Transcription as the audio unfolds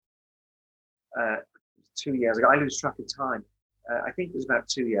2 years ago. I lose track of time. I think it was about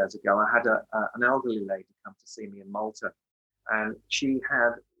 2 years ago. I had an elderly lady come to see me in Malta, and she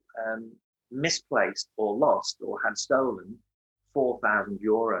had misplaced or lost or had stolen 4,000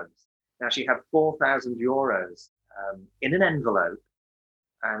 euros. Now she had 4,000 euros in an envelope,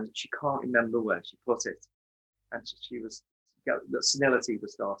 and she can't remember where she put it. And the senility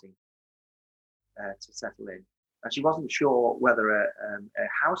was starting to settle in. And she wasn't sure whether a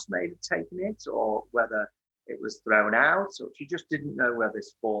housemaid had taken it or whether it was thrown out, or she just didn't know where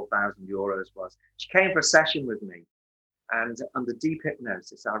this 4,000 euros was. She came for a session with me, and under deep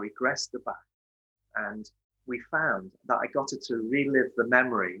hypnosis, I regressed her back, and we found that I got her to relive the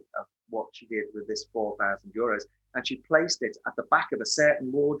memory of what she did with this 4,000 euros. And she placed it at the back of a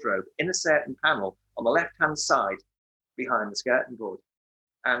certain wardrobe in a certain panel on the left-hand side behind the skirting board.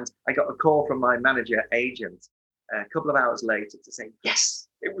 And I got a call from my manager agent a couple of hours later to say, yes,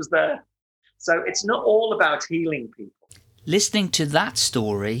 it was there. So it's not all about healing people. Listening to that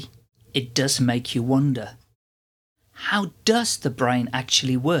story, it does make you wonder. How does the brain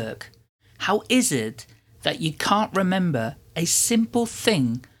actually work? How is it that you can't remember a simple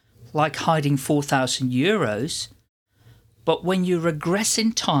thing like hiding 4,000 euros, but when you regress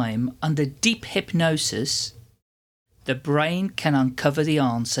in time under deep hypnosis, the brain can uncover the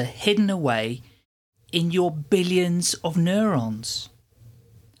answer hidden away in your billions of neurons?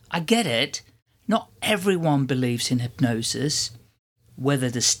 I get it, not everyone believes in hypnosis, whether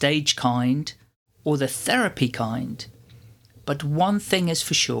the stage kind or the therapy kind. But one thing is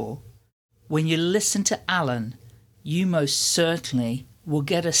for sure, when you listen to Alan, you most certainly will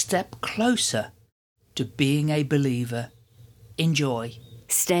get a step closer to being a believer. Enjoy.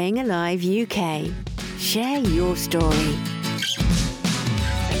 Staying Alive UK. Share your story.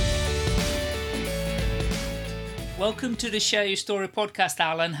 Welcome to the Share Your Story podcast,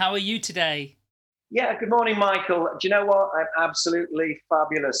 Alan. How are you today? Yeah, good morning, Michael. Do you know what? I'm absolutely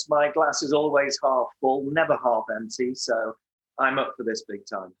fabulous. My glass is always half full, never half empty. So I'm up for this big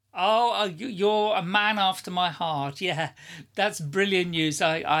time. Oh, you're a man after my heart. Yeah, that's brilliant news.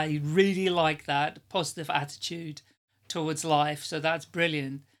 I really like that positive attitude towards life. So that's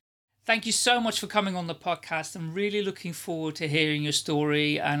brilliant. Thank you so much for coming on the podcast. I'm really looking forward to hearing your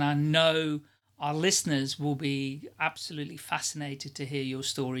story, and I know our listeners will be absolutely fascinated to hear your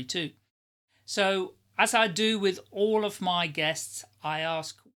story too. So, as I do with all of my guests, I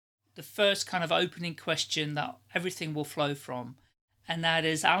ask the first kind of opening question that everything will flow from. And that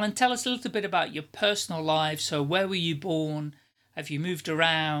is, Alan, tell us a little bit about your personal life. So where were you born? Have you moved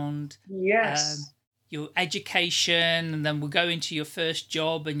around? Yes. Your education, and then we'll go into your first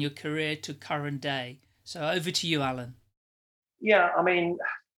job and your career to current day. So over to you, Alan. Yeah, I mean,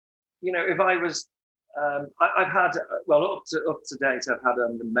 if I was, I've had, up to date, I've had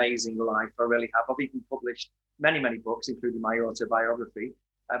an amazing life. I really have. I've even published many, many books, including my autobiography.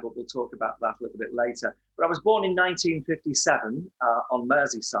 But we'll talk about that a little bit later. But I was born in 1957 on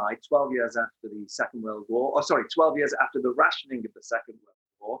Merseyside, 12 years after the Second World War. 12 years after the rationing of the Second World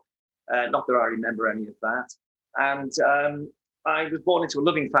War. Not that I remember any of that. And I was born into a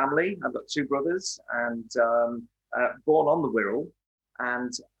loving family. I've got two brothers, and born on the Wirral.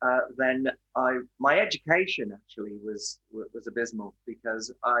 And then my education actually was abysmal,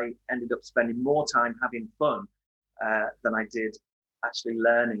 because I ended up spending more time having fun than I did actually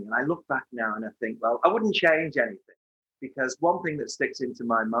learning. And I look back now and I think, well, I wouldn't change anything, because one thing that sticks into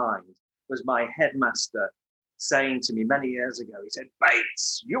my mind was my headmaster saying to me many years ago, he said,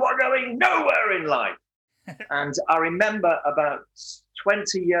 Bates, you are going nowhere in life. And I remember about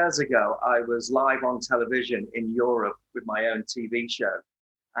 20 years ago, I was live on television in Europe with my own TV show.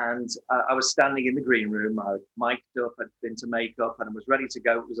 And I was standing in the green room. I was mic'd up, had been to makeup, and I was ready to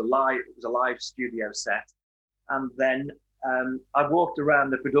go. It was a live studio set. And then I walked around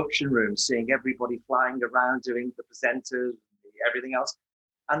the production room, seeing everybody flying around, doing the presenters, everything else.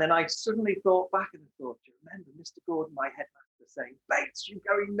 And then I suddenly thought back and thought, do you remember Mr. Gordon, my headmaster, saying, Bates, you're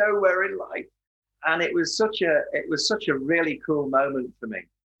going nowhere in life? And it was such a really cool moment for me,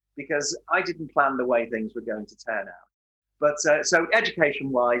 because I didn't plan the way things were going to turn out. But so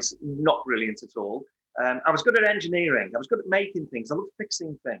education-wise, not brilliant at all. I was good at engineering. I was good at making things. I loved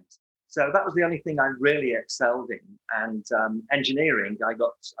fixing things. So that was the only thing I really excelled in. And engineering, I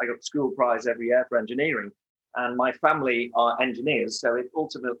got school prize every year for engineering. And my family are engineers, so it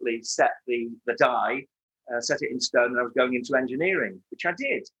ultimately set the die, set it in stone, and I was going into engineering, which I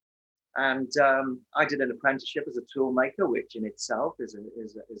did. And I did an apprenticeship as a tool maker, which in itself is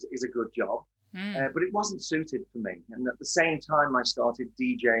a good job. But it wasn't suited for me. And at the same time, I started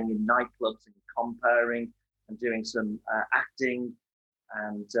DJing in nightclubs and comparing and doing some acting.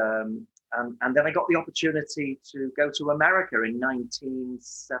 And And then I got the opportunity to go to America in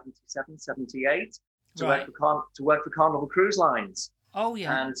 1977, 78 to Right. work for Carnival Cruise Lines. Oh,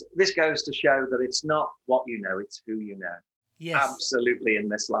 yeah. And this goes to show that it's not what you know, it's who you know. Yes. Absolutely, in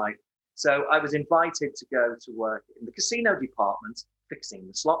this life. So I was invited to go to work in the casino department, fixing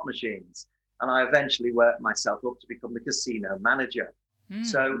the slot machines. And I eventually worked myself up to become the casino manager.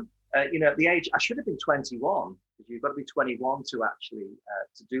 So, at the age, I should have been 21, because you've got to be 21 to actually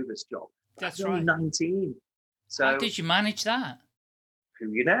to do this job. But That's I was only right. 19. So How did you manage that?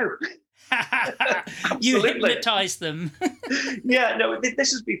 who you know? You Absolutely. hypnotized them. Yeah, no,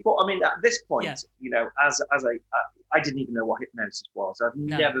 this is before. I mean, at this point, Yeah. I didn't even know what hypnosis was. I've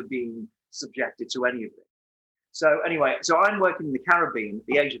No. never been subjected to any of it. So anyway, so I'm working in the Caribbean at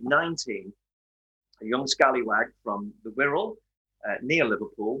the age of 19, a young scallywag from the Wirral near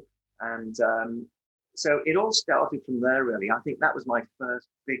Liverpool, and so it all started from there. Really, I think that was my first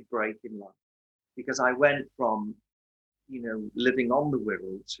big break in life, because I went from living on the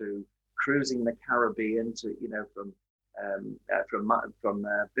Wirral to cruising the Caribbean to from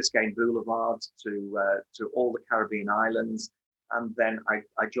Biscayne Boulevard to all the Caribbean islands, and then I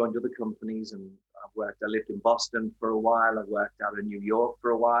joined other companies, and I lived in Boston for a while. I worked out in New York for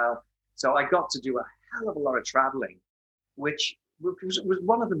a while, so I got to do a hell of a lot of traveling, which was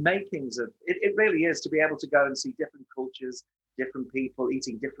one of the makings of it. It really is, to be able to go and see different cultures, different people,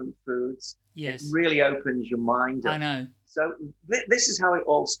 eating different foods. Yes. It really opens your mind up. I know. So this is how it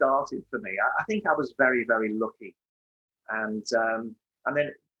all started for me. I think I was very, very lucky. And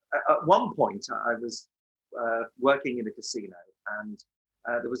then at one point I was working in a casino, and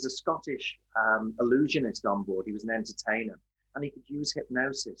there was a Scottish illusionist on board. He was an entertainer, and he could use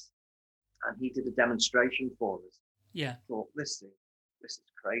hypnosis. And he did a demonstration for us. Yeah. I thought, this is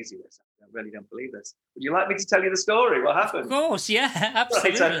crazy. I really don't believe this. Would you like me to tell you the story? What happened? Of course, yeah,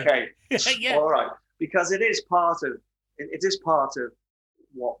 absolutely. Right, okay. Yeah. All right. Because it is part of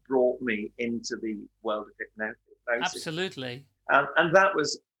what brought me into the world of hypnosis. Absolutely. And that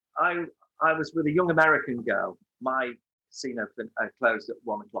was, I was with a young American girl. My casino closed at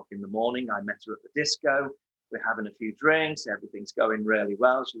 1 o'clock in the morning. I met her at the disco. We're having a few drinks. Everything's going really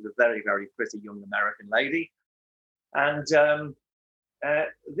well. She's a very, very pretty young American lady. And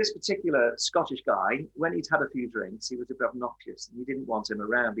this particular Scottish guy, when he'd had a few drinks, he was a bit obnoxious, and you didn't want him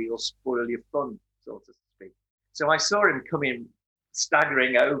around. He'll spoil your fun, so to speak. So I saw him come in,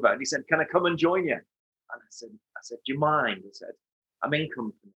 staggering over, and he said, "Can I come and join you?" And I said, "Do you mind?" He said, "I'm in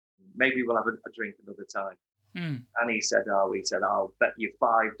company. Maybe we'll have a drink another time." And he said, "I'll bet you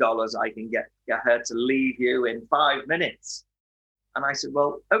 $5 I can get her to leave you in 5 minutes." And I said,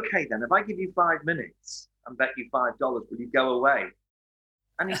 "Well, okay then. If I give you 5 minutes and bet you $5, will you go away?"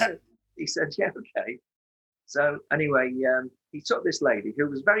 And he said, "Yeah, okay." So anyway, he took this lady who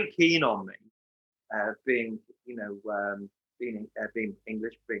was very keen on me, being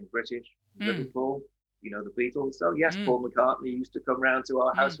English, being British, Liverpool, the Beatles. So yes, Paul McCartney used to come round to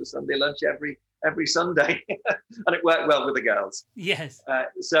our house for Sunday lunch every Sunday, and it worked well with the girls. Yes.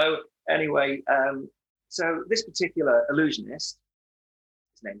 So anyway, so this particular illusionist,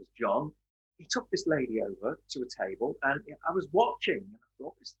 his name was John. He took this lady over to a table, and I was watching, and I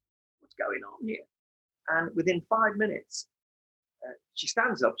thought, what's going on here? And within 5 minutes, she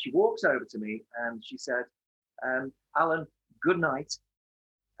stands up, she walks over to me, and she said, "Alan, good night,"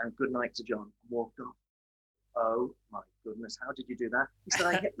 and good night to John, and walked off. Oh my goodness, how did you do that? He said,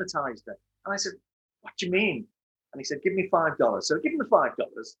 "I hypnotized her." And I said, "What do you mean?" And he said, "Give me $5. So I give him the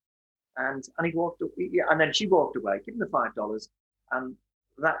 $5, and he walked away. Yeah, and then she walked away, give him the $5, and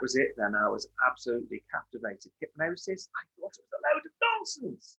that was it. Then I was absolutely captivated. Hypnosis, I thought it was a load of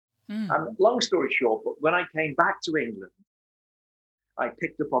nonsense. And long story short, but when I came back to England, I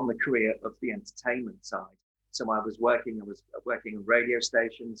picked up on the career of the entertainment side. So I was working in radio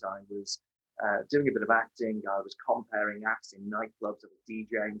stations. I was doing a bit of acting. I was comparing acts in nightclubs. I was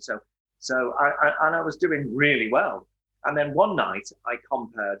DJing. So I was doing really well. And then one night I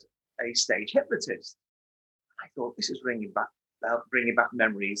compared a stage hypnotist. I thought, this is bringing back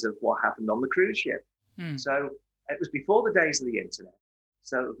memories of what happened on the cruise ship. So it was before the days of the internet.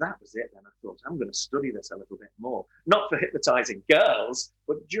 So that was it. Then I thought, I'm going to study this a little bit more, not for hypnotizing girls,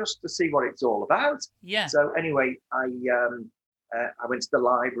 but just to see what it's all about. Yeah. So anyway, I went to the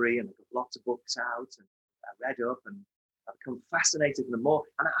library, and I got lots of books out, and I read up, and I've become fascinated in them more.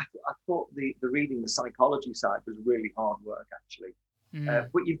 And I thought the reading the psychology side was really hard work, actually.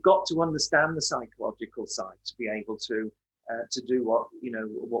 But you've got to understand the psychological side to be able to do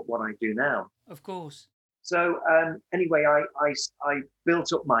what I do now. Of course. So anyway, I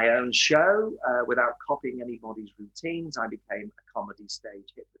built up my own show without copying anybody's routines. I became a comedy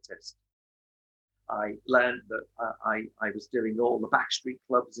stage hypnotist. I learned that I was doing all the backstreet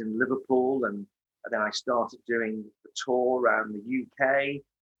clubs in Liverpool, and then I started doing the tour around the UK,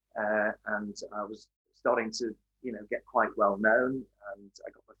 and I was starting to, get quite well known. And I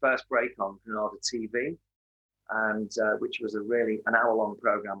got my first break on Granada TV, and which was an hour-long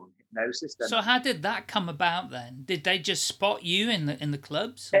program on hypnosis. Then, So how did that come about then? Did they just spot you in the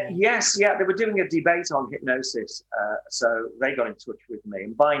clubs? yes, yeah, they were doing a debate on hypnosis, so they got in touch with me,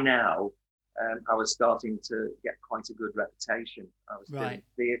 and by now I was starting to get quite a good reputation. I was doing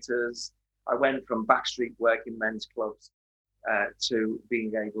theatres. I went from backstreet work in men's clubs to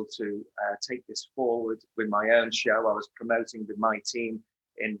being able to take this forward with my own show. I was promoting with my team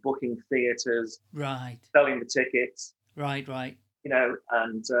in booking theatres, selling the tickets, right.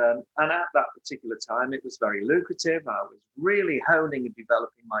 and at that particular time, it was very lucrative. I was really honing and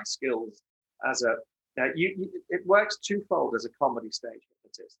developing my skills as it works twofold as a comedy stage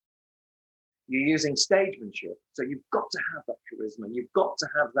hypnotist. You're using stagemanship, so you've got to have that charisma. You've got to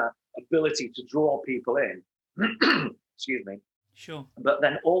have that ability to draw people in. Excuse me. Sure. But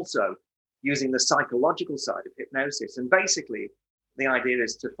then also using the psychological side of hypnosis. And basically, the idea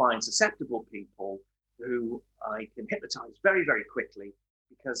is to find susceptible people who I can hypnotize very, very quickly,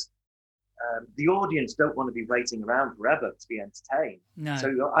 because the audience don't want to be waiting around forever to be entertained. No. So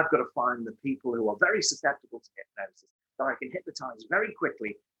I've got to find the people who are very susceptible to hypnosis that I can hypnotize very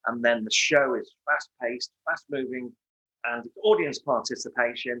quickly. And then the show is fast-paced, fast-moving, and audience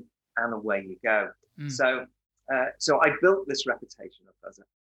participation, and away you go. So I built this reputation up as a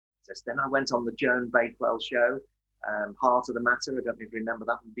hypnotist. Then I went on the Joan Bakewell show, Heart of the Matter. I don't know if you remember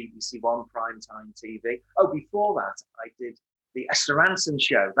that on BBC One primetime TV. Oh, before that, I did the Esther Ranson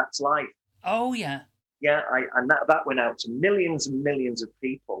show, That's Life. Oh, yeah. Yeah, and that went out to millions and millions of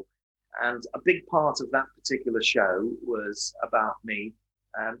people. And a big part of that particular show was about me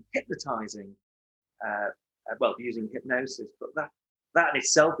hypnotizing, using hypnosis. But that in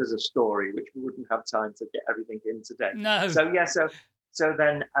itself is a story which we wouldn't have time to get everything in today. No. So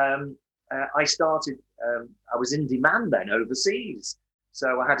then I started. I was in demand then overseas.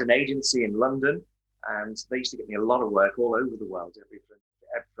 So I had an agency in London, and they used to get me a lot of work all over the world,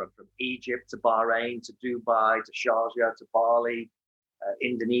 from Egypt to Bahrain to Dubai to Sharjah to Bali,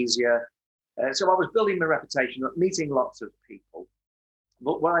 Indonesia. So I was building my reputation, meeting lots of people.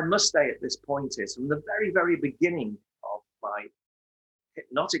 But what I must say at this point is, from the very, very beginning of my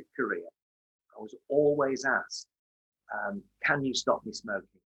hypnotic career, I was always asked, can you stop me smoking?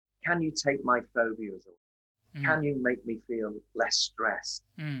 Can you take my phobias away? Can you make me feel less stressed?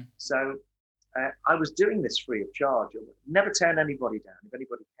 So I was doing this free of charge. I would never turn anybody down if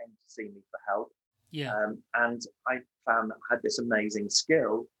anybody came to see me for help. Yeah. And I found that I had this amazing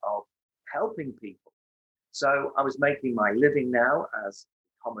skill of helping people. So I was making my living now as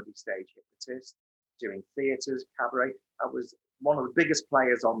a comedy stage hypnotist, doing theatres, cabaret. I was one of the biggest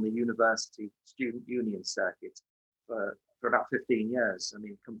players on the university student union circuit for about 15 years. I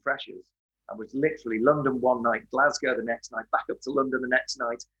mean, come freshers. I was literally London one night, Glasgow the next night, back up to London the next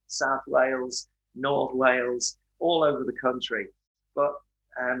night, South Wales, North Wales, all over the country. But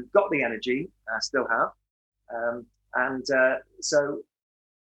got the energy, I still have. So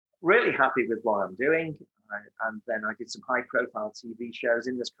really happy with what I'm doing. And then I did some high profile TV shows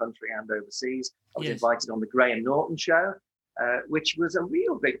in this country and overseas. I was invited on the Graham Norton show, which was a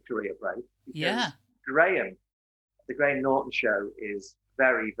real big career break. Because the Graham Norton show is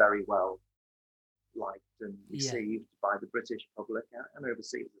very, very well liked and received by the British public and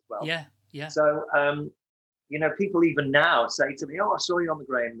overseas as well. Yeah. So, people even now say to me, "Oh, I saw you on the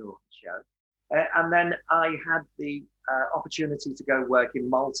Graham Norton show." And then I had the opportunity to go work in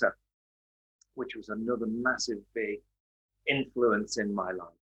Malta, which was another massive, big influence in my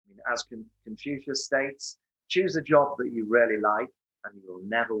life. I mean, as Confucius states, choose a job that you really like, and you will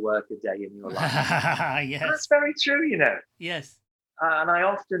never work a day in your life. Yes. That's very true, Yes. And I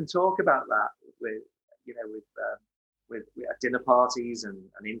often talk about that with at dinner parties and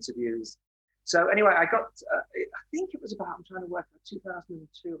interviews. So anyway, I got, I think it was about, I'm trying to work out,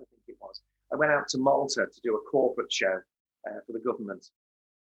 2002, I think it was. I went out to Malta to do a corporate show for the government.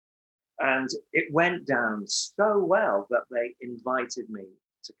 And it went down so well that they invited me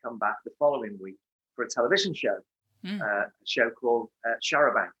to come back the following week for a television show, a show called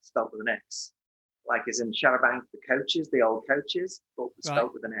Charabanc, spelt with an X. Like as in Charabanc, the coaches, the old coaches, but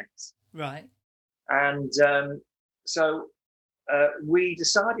spelt with an X. Right. And so we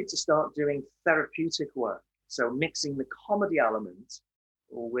decided to start doing therapeutic work. So mixing the comedy element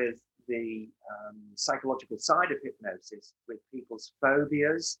with the psychological side of hypnosis with people's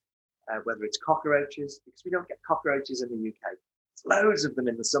phobias, whether it's cockroaches, because we don't get cockroaches in the UK. loads of them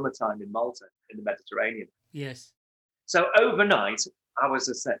in the summertime in Malta, in the Mediterranean. Yes. So overnight, I was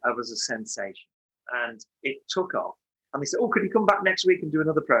a sensation, and it took off. And they said, "Oh, could you come back next week and do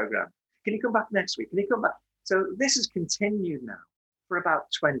another program? Can you come back next week? Can you come back?" So this has continued now for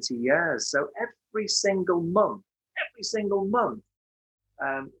about 20 years. So every single month,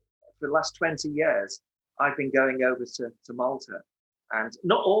 for the last 20 years, I've been going over to Malta, and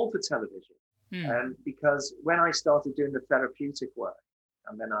not all for television, because when I started doing the therapeutic work,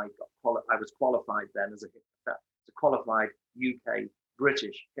 and then I was qualified then as a qualified UK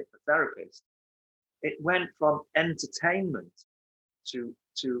British hypnotherapist. It went from entertainment to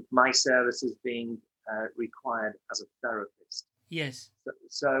my services being required as a therapist. Yes.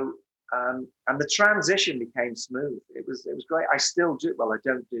 So and the transition became smooth. It was great. I still do. Well, I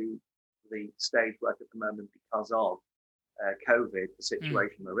don't do the stage work at the moment because of COVID, the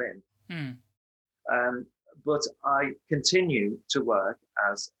situation we're in. But I continue to work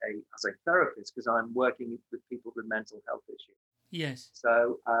as a therapist because I'm working with people with mental health issues. Yes.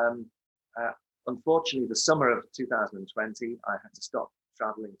 So unfortunately, the summer of 2020, I had to stop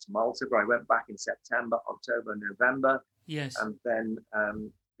traveling to Malta, but I went back in September, October, November. Yes. And then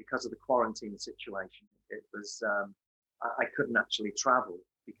because of the quarantine situation, it was I couldn't actually travel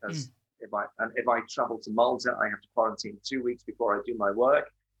because if I travel to Malta, I have to quarantine 2 weeks before I do my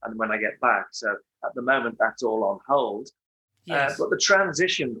work, and when I get back. So at the moment, that's all on hold. Yes. But the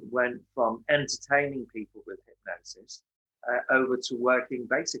transition went from entertaining people with hypnosis over to working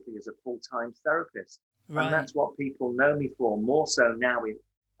basically as a full-time therapist. Right. And that's what people know me for, more so now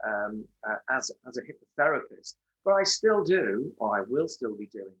as a hypnotherapist. But I still do, or I will still be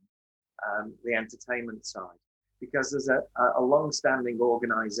doing, the entertainment side, because there's a long-standing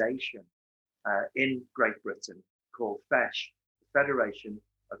organisation in Great Britain called FESH, the Federation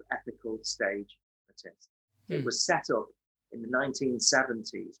of Ethical Stage Hypnotists. It was set up in the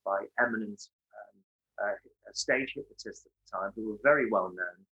 1970s by eminent stage hypnotists at the time who were very well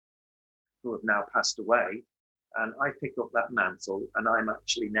known, who have now passed away. And I picked up that mantle, and I'm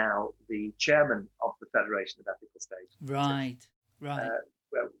actually now the chairman of the Federation of Ethical Stage Hypnotists. Right.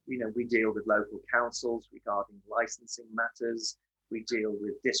 Well, we deal with local councils regarding licensing matters. We deal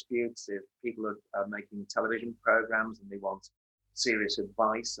with disputes if people are making television programs and they want serious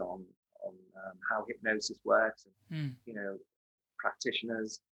advice on how hypnosis works, and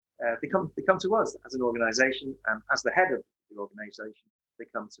practitioners they come to us as an organisation, and as the head of the organisation, they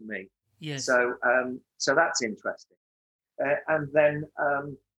come to me. Yes. So that's interesting. And then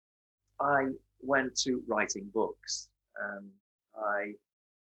I went to writing books. I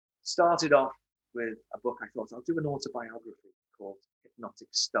started off with a book. I thought I'll do an autobiography called Hypnotic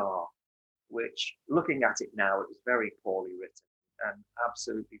Star, which, looking at it now, it was very poorly written and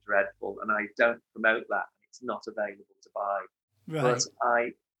absolutely dreadful. And I don't promote that. It's not available to buy. Right.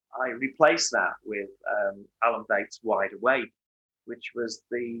 But I replaced that with Alan Bates' Wide Awake, which was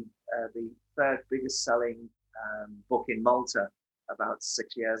the third biggest selling book in Malta about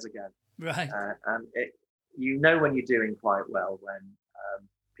 6 years ago. Right. And when you're doing quite well when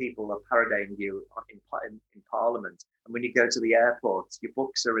people are parodying you in Parliament, and when you go to the airport, your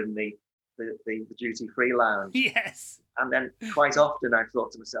books are in the duty-free lounge. Yes. And then quite often I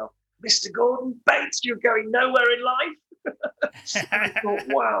thought to myself, Mr. Gordon Bates, you're going nowhere in life. And I thought,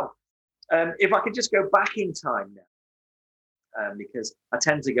 wow, if I could just go back in time now, because I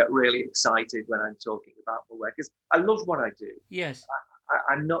tend to get really excited when I'm talking about my work, because I love what I do. Yes.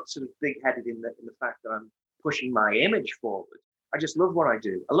 I'm not sort of big-headed in the fact that I'm pushing my image forward. I just love what I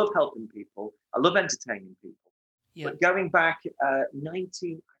do. I love helping people. I love entertaining people. Yep. But going back,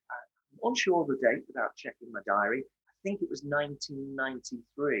 I'm unsure of the date without checking my diary. I think it was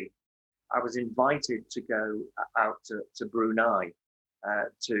 1993. I was invited to go out to Brunei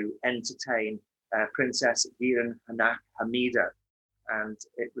to entertain Princess Giran Hanak Hamida, and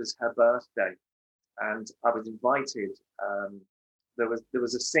it was her birthday. And I was invited. There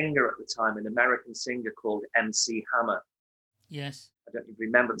was a singer at the time, an American singer called MC Hammer. Yes. I don't even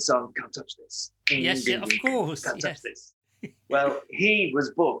remember the song. Can't touch this. Yes, of course. Can't touch Yes. this. Well, he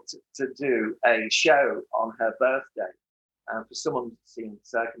was booked to do a show on her birthday, and for some unforeseen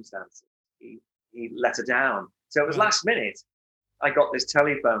circumstances, he let her down. So it was last minute. I got this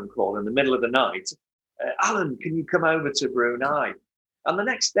telephone call in the middle of the night. Alan, can you come over to Brunei? And the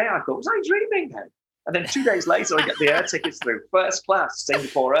next day I thought, was I dreaming then? And then 2 days later, I get the air tickets through, first class,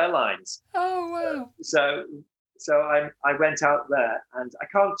 Singapore Airlines. Oh, wow. So I went out there, and I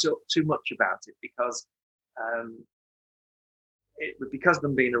can't talk too much about it because of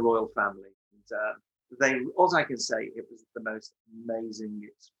them being a royal family. And all I can say, it was the most amazing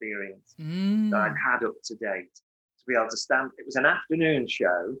experience that I've had up to date, to be able to stand. It was an afternoon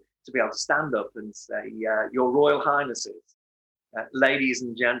show to be able to stand up and say, "Your Royal Highnesses, ladies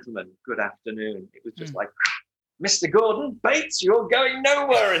and gentlemen, good afternoon." It was just like, Mr. Gordon Bates, you're going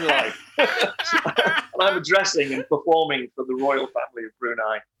nowhere in life. And I'm addressing and performing for the royal family of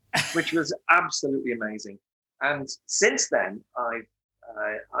Brunei, which was absolutely amazing. And since then,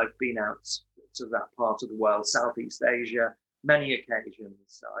 I've been out to that part of the world, Southeast Asia, many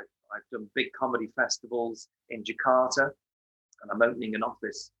occasions. I've done big comedy festivals in Jakarta, and I'm opening an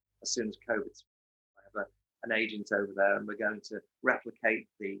office as soon as COVID's. I have an agent over there, and we're going to replicate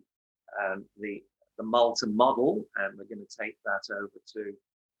the Malta model, and we're going to take that over to.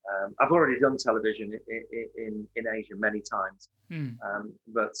 I've already done television in Asia many times,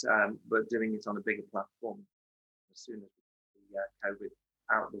 but doing it on a bigger platform as soon as we get COVID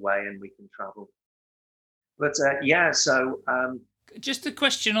out of the way and we can travel. But so just a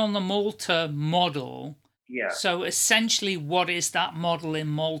question on the Malta model. Yeah. So essentially, what is that model in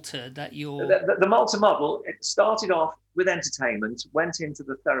Malta that you're... The Malta model, it started off with entertainment, went into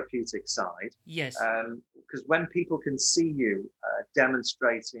the therapeutic side. Yes. Because when people can see you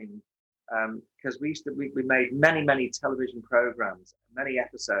demonstrating, because we made many television programs, many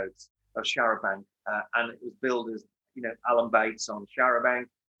episodes of Charabanc, and it was billed as, Alan Bates on Charabanc,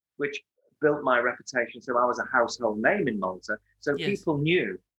 which built my reputation. So I was a household name in Malta. So Yes. people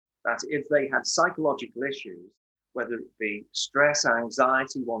knew that if they had psychological issues, whether it be stress,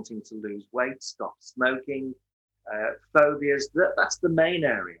 anxiety, wanting to lose weight, stop smoking, phobias, that's the main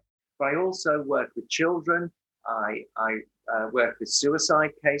area. But I also work with children. I work with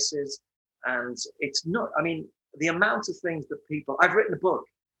suicide cases. And it's not, the amount of things that people... I've written a book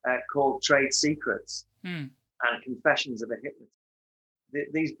called Trade Secrets and Confessions of a Hypnotist.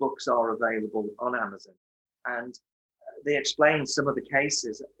 These books are available on Amazon. And they explain some of the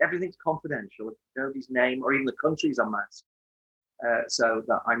cases. Everything's confidential. Nobody's name or even the countries are masked. So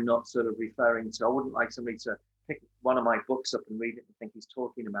that I'm not sort of referring to... I wouldn't like somebody to pick one of my books up and read it and think he's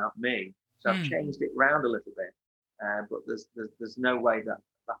talking about me. So I've changed it around a little bit. But there's no way that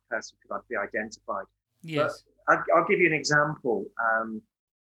person could be identified. Yes. But I'll give you an example.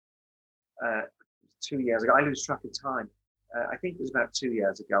 2 years ago, I lose track of time. I think it was about 2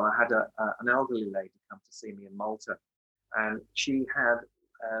 years ago. I had an elderly lady come to see me in Malta, and she had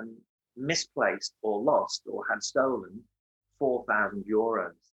misplaced or lost or had stolen 4,000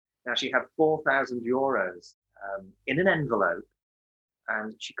 euros. Now she had 4,000 euros in an envelope,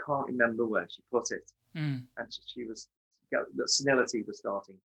 and she can't remember where she put it. And the senility was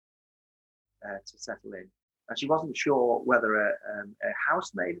starting to settle in, and she wasn't sure whether a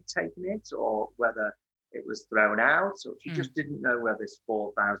housemaid had taken it or whether it was thrown out, or she just didn't know where this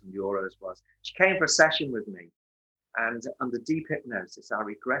 4,000 euros was. She came for a session with me, and under deep hypnosis, I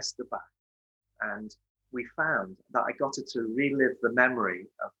regressed her back, and we found that I got her to relive the memory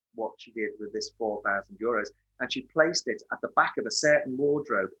of what she did with this 4,000 euros, and she placed it at the back of a certain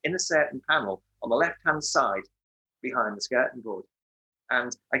wardrobe in a certain panel on the left-hand side behind the skirting board.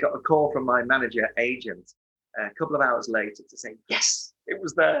 And I got a call from my manager agent a couple of hours later to say, yes, it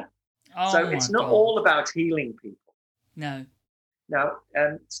was there. So it's not all about healing people. No. Now,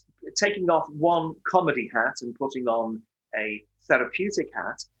 taking off one comedy hat and putting on a therapeutic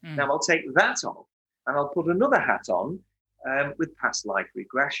hat, now I'll take that off and I'll put another hat on with past life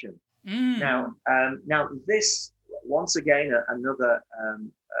regression. Now this, once again, another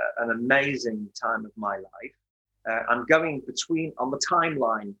an amazing time of my life. I'm going on the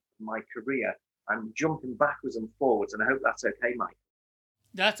timeline of my career. I'm jumping backwards and forwards, and I hope that's okay, Mike.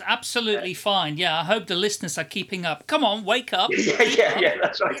 That's absolutely fine. Yeah, I hope the listeners are keeping up. Come on, wake up. Yeah,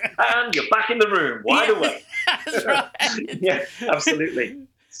 that's right. And you're back in the room, wide awake. That's right. Yeah, absolutely.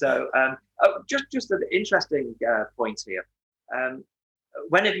 So, just an interesting point here.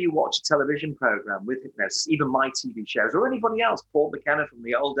 Whenever you watch a television program with hypnosis, even my TV shows or anybody else, Paul McKenna from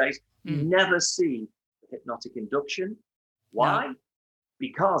the old days, you never see the hypnotic induction. Why? No.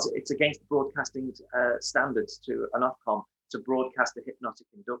 Because it's against broadcasting standards to an Ofcom to broadcast a hypnotic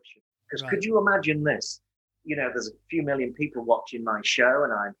induction. Because could you imagine this? There's a few million people watching my show,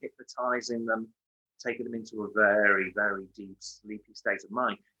 and I'm hypnotizing them, taking them into a very, very deep, sleepy state of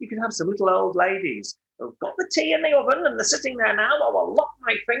mind. You can have some little old ladies who've got the tea in the oven, and they're sitting there now. I will lock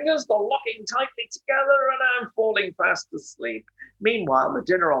my fingers, they're locking tightly together, and I'm falling fast asleep. Meanwhile, the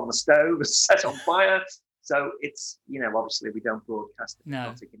dinner on the stove is set on fire. So it's, obviously we don't broadcast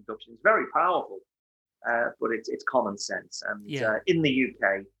hypnotic induction. It's very powerful. But it's common sense, and in the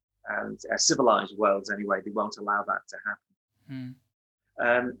UK and civilized worlds anyway, they won't allow that to happen.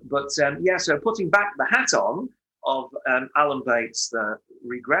 So putting back the hat on of Alan Bates'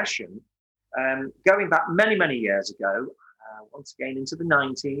 regression, Going back many, many years ago, once again into the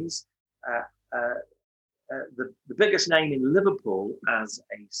 90s, uh, uh, the biggest name in Liverpool as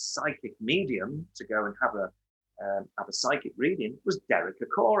a psychic medium to go and have a psychic reading was Derek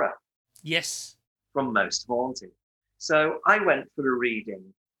Acora Yes. from Most Haunted. So I went for a reading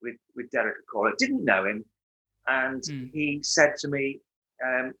with Derek Acora. Didn't know him, and he said to me,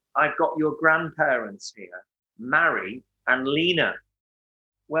 "I've got your grandparents here, Mary and Lena."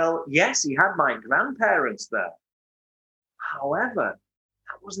 Well, yes, he had my grandparents there. However,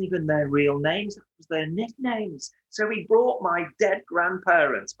 that wasn't even their real names, that was their nicknames. So he brought my dead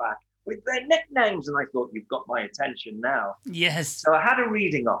grandparents back with their nicknames, and I thought, you've got my attention now. Yes. So I had a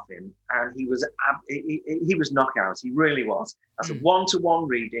reading of him, and he was knockout. He really was. As a one-to-one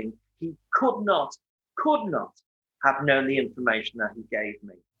reading, he could not have known the information that he gave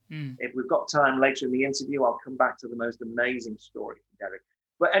me. If we've got time later in the interview, I'll come back to the most amazing story from Derek.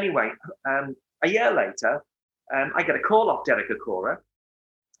 But anyway, a year later, I get a call off Derek Acora,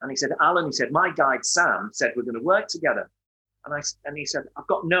 and he said, "Alan," he said, "my guide Sam said we're going to work together." And he said, "I've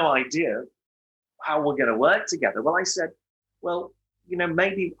got no idea how we're going to work together." Well, I said, "Well,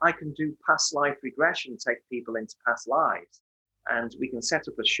 maybe I can do past life regression, take people into past lives, and we can set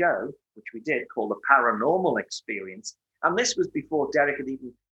up a show," which we did, called The Paranormal Experience. And this was before Derek had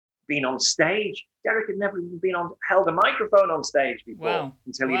even been on stage. Derek had never even held a microphone on stage before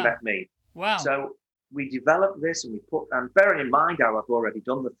until he met me. Wow. So we developed this, and we and bearing in mind how I've already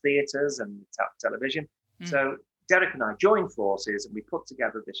done the theatres and television. So Derek and I joined forces, and we put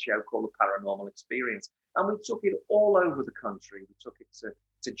together this show called The Paranormal Experience. And we took it all over the country. We took it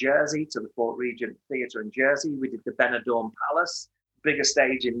to Jersey, to the Fort Regent Theatre in Jersey. We did the Benidorm Palace, biggest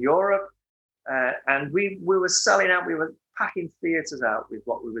stage in Europe. And we were selling out, we were packing theatres out with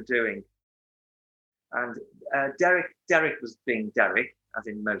what we were doing. And Derek was being Derek, as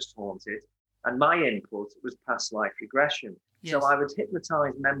in Most Haunted. And my input was past life regression. Yes. So I would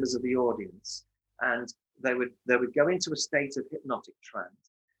hypnotize members of the audience, and they would go into a state of hypnotic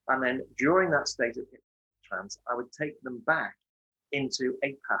trance. And then during that state of hypnotic trance, I would take them back into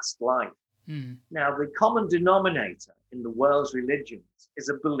a past life. Now, the common denominator in the world's religions is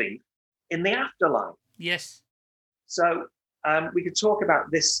a belief in the afterlife. Yes. So we could talk about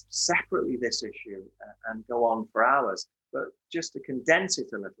this separately, this issue, and go on for hours. But just to condense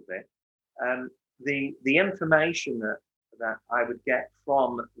it a little bit, the information that I would get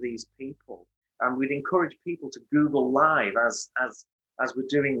from these people, and we'd encourage people to Google Live as we're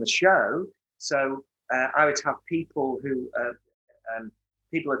doing the show. So I would have people who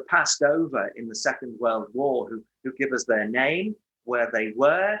people had passed over in the Second World War who give us their name, where they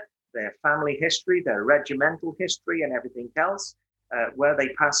were, their family history, their regimental history, and everything else, where they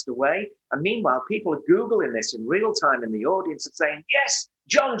passed away. And meanwhile, people are Googling this in real time in the audience and saying, "Yes,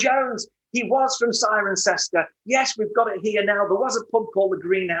 John Jones, he was from Cirencester. Yes, we've got it here now. There was a pub called the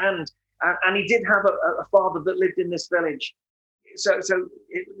Green Hand, and he did have a father that lived in this village." So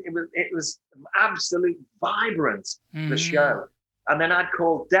it was absolute vibrant, the show. And then I'd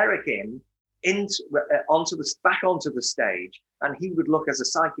call Derek onto the stage, and he would look as a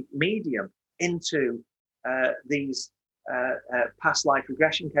psychic medium into these past life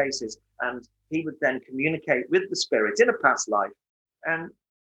regression cases, and he would then communicate with the spirit in a past life, and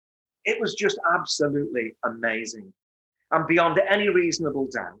it was just absolutely amazing. And beyond any reasonable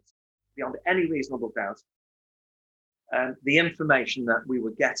doubt, the information that we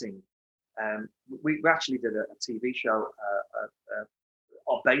were getting, we actually did a TV show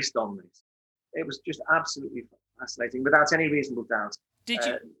based on this. It was just absolutely fascinating, without any reasonable doubt.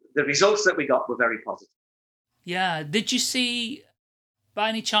 The results that we got were very positive. Yeah. Did you see, by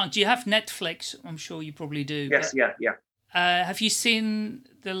any chance, do you have Netflix? I'm sure you probably do. Yes, yeah. Have you seen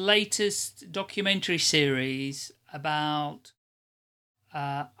the latest documentary series about,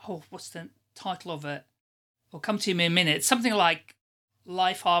 what's the title of it? It'll come to me in a minute. Something like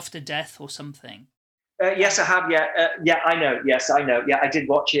Life After Death or something. Yes, I have. Yeah, I know. Yes, I know. Yeah, I did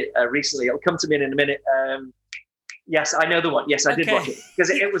watch it recently. It'll come to me in a minute. Yes, I know the one. Yes, I did watch it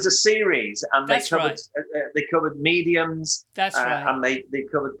because it was a series, and they covered mediums. That's right. And they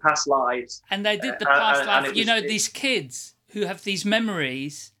covered past lives. And they did the past life. These kids who have these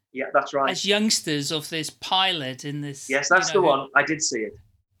memories. Yeah, that's right. As youngsters of this pilot in this. Yes, that's the one. I did see it.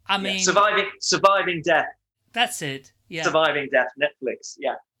 I mean, surviving death. That's it. Yeah. Surviving Death, Netflix.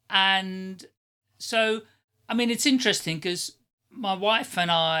 Yeah. And so, I mean, it's interesting because my wife and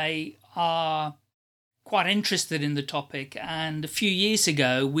I are quite interested in the topic. And a few years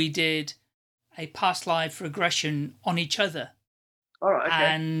ago, we did a past life regression on each other. All right.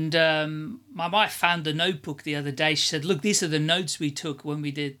 Okay. And my wife found the notebook the other day. She said, "Look, these are the notes we took when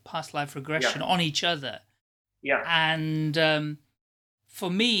we did past life regression on each other." Yeah. And for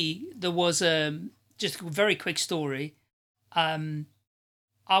me, there was just a very quick story. I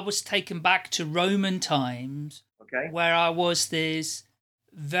was taken back to Roman times, Okay. where I was this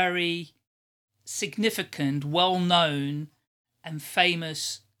very significant, well-known and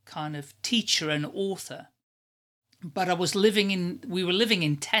famous kind of teacher and author. But we were living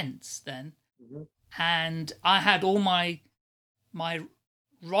in tents then, Mm-hmm. and I had all my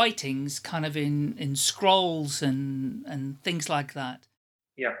writings kind of in scrolls and things like that.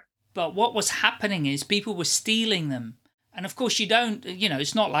 Yeah. But what was happening is people were stealing them. And of course,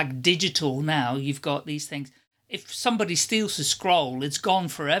 it's not like digital now. You've got these things. If somebody steals a scroll, it's gone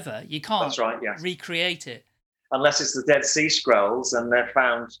forever. You can't That's right. Yes. recreate it. Unless it's the Dead Sea Scrolls and they're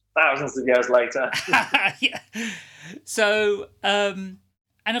found thousands of years later. Yeah. So, and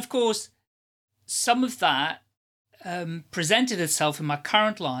of course, some of that presented itself in my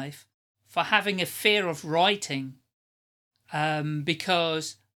current life for having a fear of writing,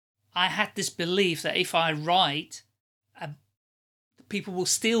 because I had this belief that if I write, people will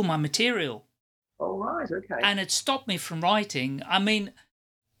steal my material. Oh, right. Okay. And it stopped me from writing. I mean,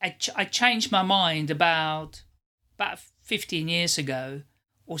 I changed my mind about 15 years ago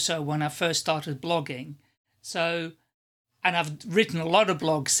or so when I first started blogging. So, and I've written a lot of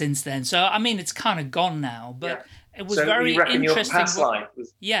blogs since then. So, I mean, it's kind of gone now, but it was very you reckon interesting. Your past life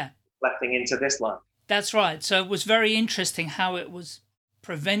was yeah, reflecting into this life. That's right. So it was very interesting how it was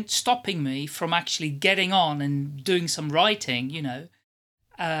stopping me from actually getting on and doing some writing,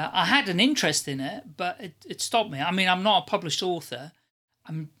 I had an interest in it, but it stopped me. I mean, I'm not a published author.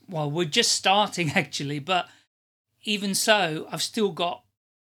 We're just starting actually, but even so, I've still got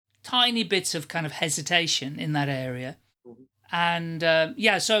tiny bits of kind of hesitation in that area. Mm-hmm. And I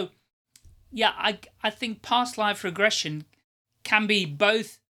think past life regression can be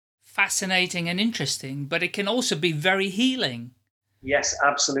both fascinating and interesting, but it can also be very healing. Yes,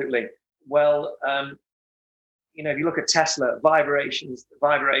 absolutely. Well, if you look at Tesla, vibrations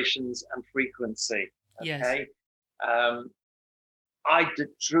and frequency. Okay. Yes.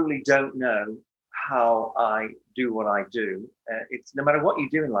 Truly don't know how I do what I do. It's no matter what you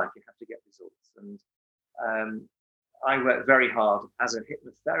do in life, you have to get results. And I work very hard as a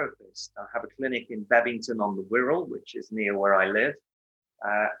hypnotherapist. I have a clinic in Bebington on the Wirral, which is near where I live,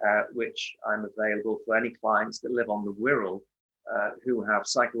 which I'm available for any clients that live on the Wirral who have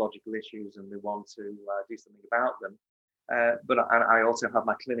psychological issues and they want to do something about them. But I also have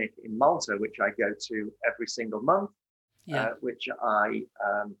my clinic in Malta, which I go to every single month. Which I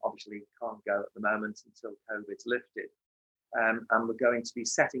obviously can't go at the moment until COVID's lifted. And we're going to be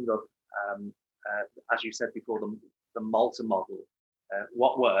setting up, as you said before, the Malta model.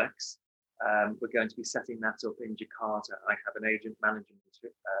 What works? We're going to be setting that up in Jakarta. I have an agent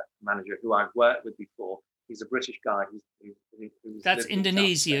manager who I've worked with before. He's a British guy who's That's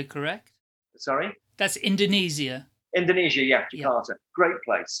Indonesia, correct? Sorry? That's Indonesia. Indonesia, yeah, Jakarta. Yeah. Great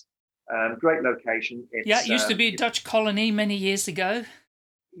place. Great location. It used to be a Dutch colony many years ago.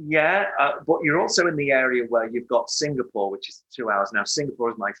 Yeah, but you're also in the area where you've got Singapore, which is 2 hours. Now, Singapore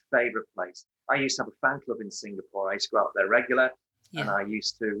is my favorite place. I used to have a fan club in Singapore. I used to go out there regular, and I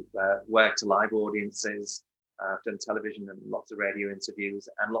used to work to live audiences. I've done television and lots of radio interviews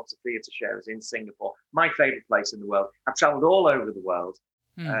and lots of theatre shows in Singapore. My favorite place in the world. I've traveled all over the world.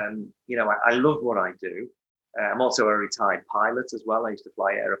 I love what I do. I'm also a retired pilot as well. I used to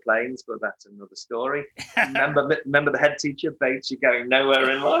fly aeroplanes, but that's another story. remember the head teacher, Bates, you're going nowhere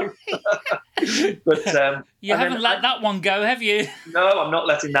in life. But you haven't let that one go, have you? No, I'm not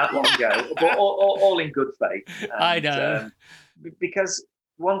letting that one go. But all in good faith. And, I know. Because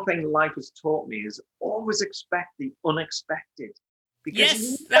one thing life has taught me is always expect the unexpected.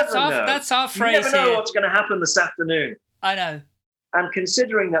 Because that's our phrase. You never know what's going to happen this afternoon. I know. And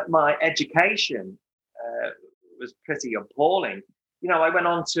considering that my education was pretty appalling, I went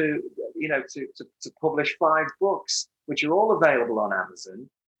on to publish 5 books, which are all available on Amazon.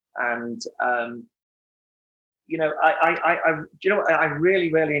 And I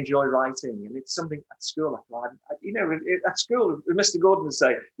really, really enjoy writing, and it's something at school. At school, Mr. Gordon would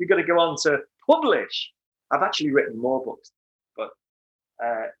say, "You've got to go on to publish." I've actually written more books, but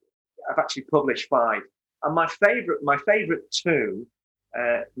I've actually published 5. And my favorite 2.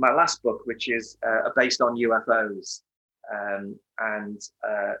 My last book, which is based on UFOs and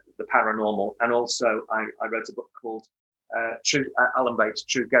the paranormal, and also I wrote a book called Alan Bates'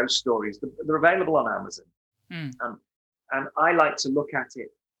 True Ghost Stories. They're available on Amazon, and I like to look at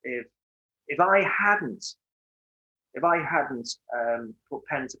it. If I hadn't if I hadn't put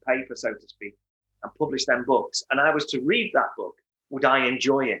pen to paper, so to speak, and published them books, and I was to read that book, would I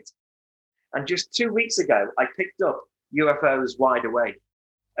enjoy it? And just 2 weeks ago, I picked up UFOs Wide Awake.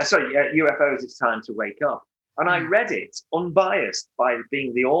 UFOs It's Time to Wake Up. And I read it unbiased by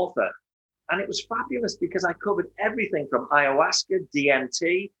being the author. And it was fabulous because I covered everything from ayahuasca,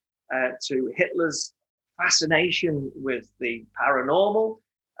 DMT, to Hitler's fascination with the paranormal,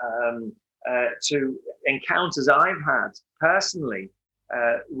 to encounters I've had personally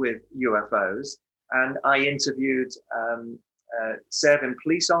with UFOs. And I interviewed serving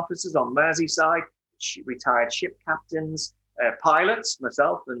police officers on Merseyside, retired ship captains, pilots,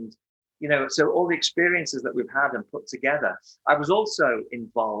 myself, and so all the experiences that we've had and put together. I was also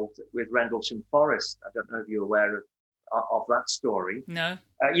involved with Rendlesham Forest. I don't know if you're aware of that story. No.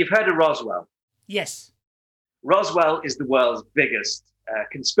 You've heard of Roswell. Yes. Roswell is the world's biggest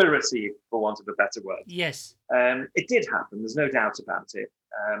conspiracy, for want of a better word. Yes. It did happen. There's no doubt about it.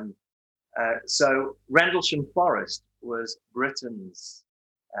 So Rendlesham Forest was Britain's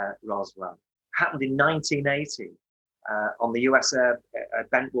Roswell. Happened in 1980 on the US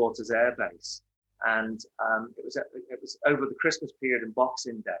Bentwaters Air Base, and it was over the Christmas period and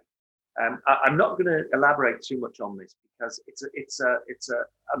Boxing Day. I'm not going to elaborate too much on this because it's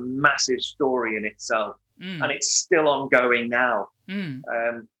a massive story in itself, and it's still ongoing now.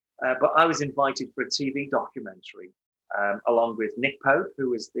 But I was invited for a TV documentary along with Nick Pope, who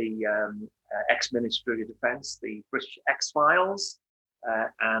was the ex-Ministry of Defence, the British X-Files,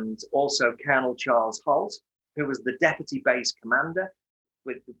 and also Colonel Charles Holt, who was the deputy base commander.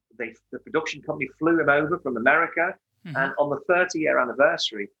 With the production company flew him over from America, and on the 30-year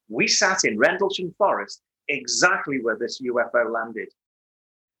anniversary, we sat in Rendlesham Forest, exactly where this UFO landed.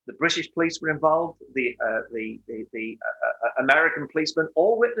 The British police were involved, the American policemen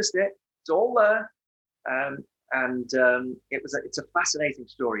all witnessed it. It's all there. It's a fascinating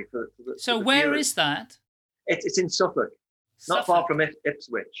story for the. So the where viewers. is that? It's in Suffolk, not far from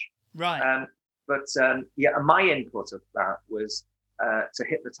Ipswich. Right. And my input of that was to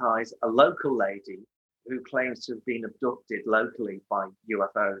hypnotize a local lady who claims to have been abducted locally by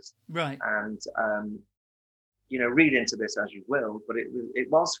UFOs. Right. And read into this as you will, but it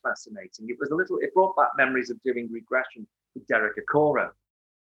was fascinating. It brought back memories of doing regression with Derek Acora.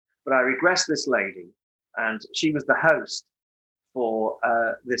 But I regressed this lady, and she was the host for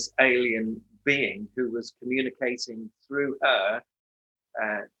this alien being who was communicating through her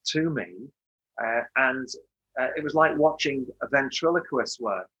to me. And it was like watching a ventriloquist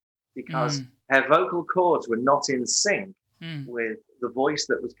work because her vocal cords were not in sync with the voice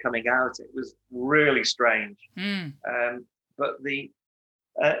that was coming out. It was really strange. But the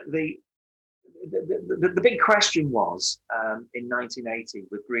big question was in 1980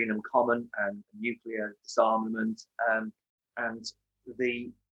 with Greenham Common and nuclear disarmament, and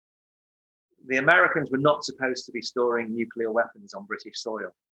the Americans were not supposed to be storing nuclear weapons on British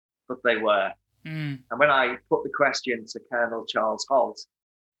soil, but they were. And when I put the question to Colonel Charles Holt,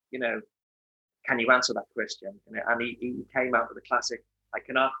 can you answer that question? And he came out with the classic, I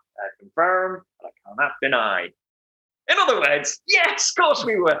cannot confirm, and I cannot deny. In other words, yes, of course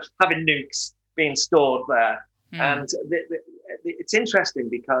we were having nukes being stored there. And it's interesting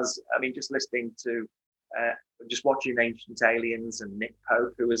because, just listening to, just watching Ancient Aliens and Nick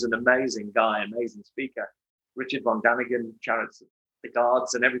Pope, who is an amazing guy, amazing speaker, Richard Von Daniken, Chariots of the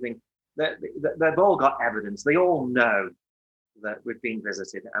Gods and everything, they've all got evidence. They all know that we've been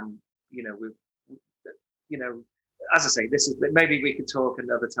visited, and as I say, this is maybe we could talk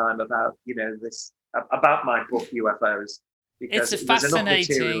another time about this about my book UFOs, because there's enough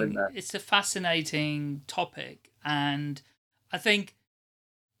material in there. It's a fascinating topic, and I think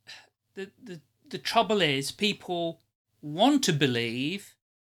the trouble is people want to believe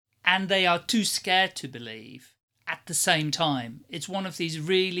and they are too scared to believe at the same time. It's one of these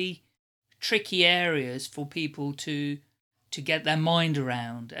really tricky areas for people to get their mind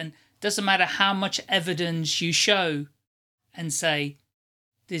around, and doesn't matter how much evidence you show and say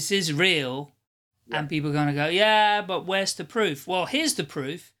this is real, and people are going to go, yeah, but where's the proof? Well, here's the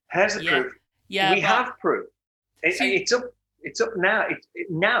proof. Here's the proof. Yeah, we have proof. It's up now.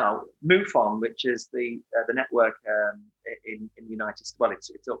 Now MUFON, which is the network in the United States. Well,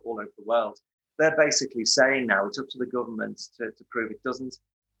 it's up all over the world. They're basically saying now it's up to the government to prove it doesn't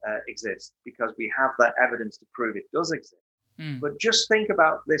exist, because we have that evidence to prove it does exist. But just think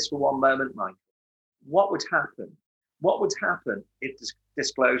about this for one moment, Mike. What would happen? What would happen if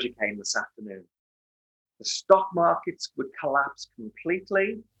disclosure came this afternoon? The stock markets would collapse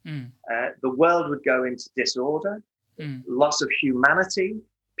completely. The world would go into disorder, loss of humanity.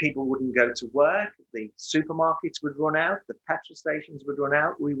 People wouldn't go to work. The supermarkets would run out. The petrol stations would run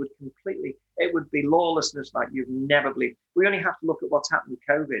out. It would be lawlessness like you've never believed. We only have to look at what's happened with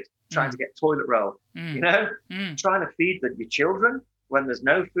COVID, trying to get toilet roll, trying to feed your children when there's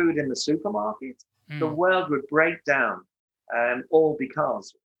no food in the supermarket. The world would break down, all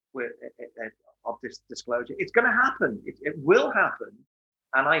because of this disclosure. It's going to happen. It will happen.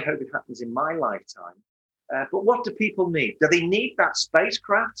 And I hope it happens in my lifetime. But what do people need? Do they need that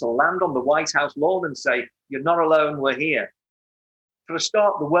spacecraft to land on the White House lawn and say, "You're not alone, we're here"? For a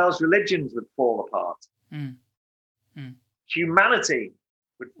start, the world's religions would fall apart. Humanity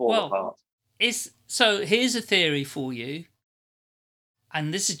would fall apart. So here's a theory for you.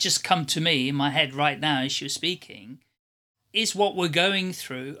 And this has just come to me in my head right now as you're speaking. Is what we're going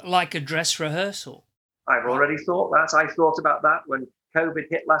through like a dress rehearsal? I've already thought that. I thought about that when COVID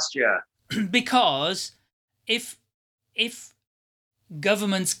hit last year. Because if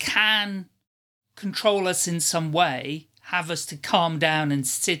governments can control us in some way, have us to calm down and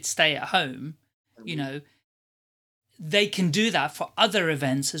stay at home, they can do that for other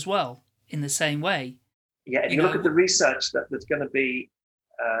events as well in the same way. Yeah, if you look at the research that's going to be,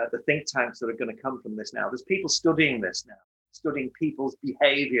 the think tanks that are going to come from this now, there's people studying this now, studying people's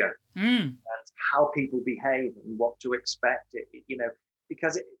behavior and how people behave and what to expect,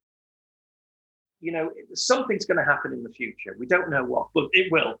 because something's going to happen in the future. We don't know what, but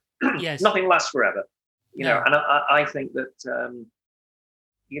it will. Yes. Nothing lasts forever. And I think that,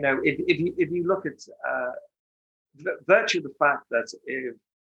 if you look at virtue of the fact that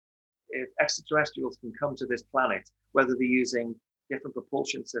if extraterrestrials can come to this planet, whether they're using different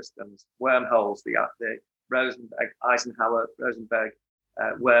propulsion systems, wormholes, the Eisenhower Rosenberg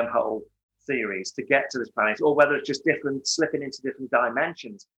wormhole theories to get to this planet, or whether it's just slipping into different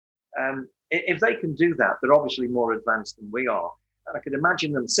dimensions. If they can do that, they're obviously more advanced than we are. And I could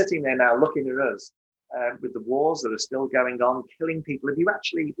imagine them sitting there now looking at us with the wars that are still going on, killing people. If you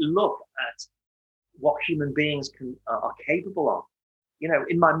actually look at what human beings are capable of,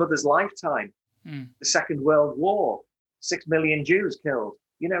 in my mother's lifetime, the Second World War, 6 million Jews killed.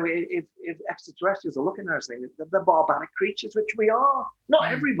 If extraterrestrials are looking at us, they're barbaric creatures, which we are.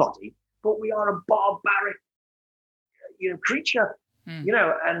 Not everybody, but we are a barbaric, creature.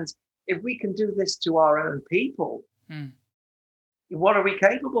 And if we can do this to our own people, what are we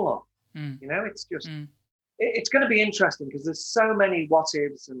capable of? It's just, it's going to be interesting because there's so many what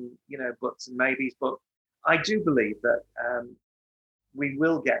ifs and, buts and maybes. But I do believe that we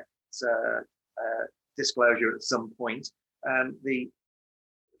will get disclosure at some point. The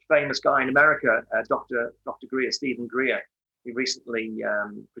famous guy in America, Dr. Greer, Stephen Greer, he recently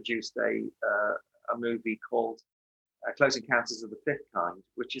produced a movie called Close Encounters of the Fifth Kind,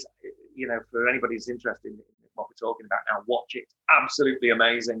 which is, for anybody who's interested in what we're talking about now, watch it. Absolutely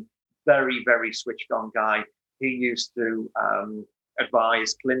amazing. Very, very switched on guy. He used to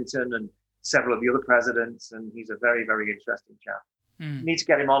advise Clinton and several of the other presidents, and he's a very, very interesting chap. You need to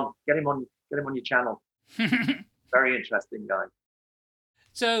get him on your channel. Very interesting guy.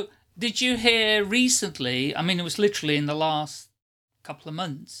 So did you hear recently, I mean, it was literally in the last couple of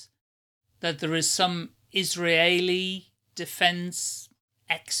months, that there is some Israeli defense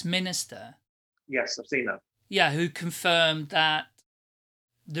ex-minister? Yes, I've seen that. Yeah, who confirmed that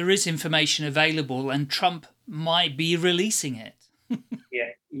there is information available and Trump might be releasing it.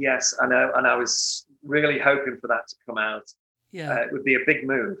 Yes, I know. And I was really hoping for that to come out. Yeah. It would be a big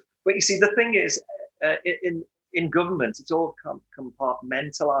move. But you see, the thing is, in government, it's all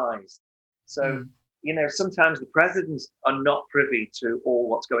compartmentalized. So, sometimes the presidents are not privy to all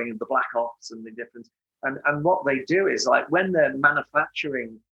what's going in the black ops and the different. And what they do is, like, when they're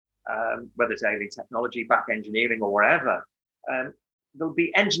manufacturing, whether it's alien technology, back engineering or whatever, there'll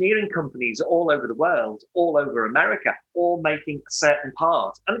be engineering companies all over the world, all over America, all making a certain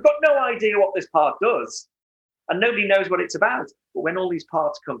part. And they've got no idea what this part does. And nobody knows what it's about. But when all these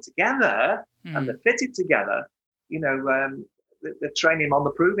parts come together and they're fitted together, they're training them on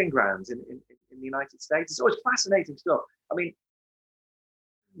the proving grounds in the United States. It's always fascinating stuff. I mean,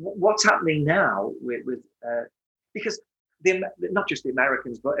 what's happening now with because not just the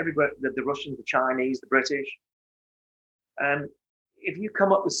Americans, but everybody, the Russians, the Chinese, the British, if you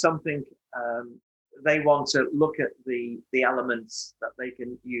come up with something, they want to look at the elements that they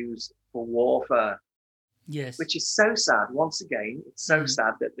can use for warfare. Yes. Which is so sad. Once again, it's so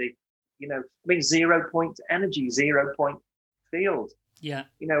sad that 0 point energy, 0 point field. Yeah.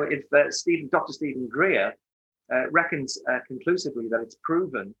 If Dr. Stephen Greer reckons conclusively that it's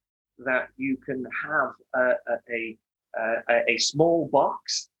proven that you can have a small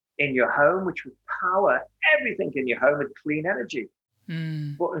box in your home which would power everything in your home with clean energy.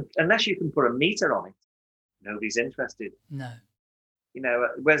 But unless you can put a meter on it, nobody's interested. No.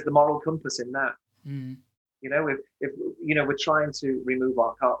 Where's the moral compass in that? Mm. If we're trying to remove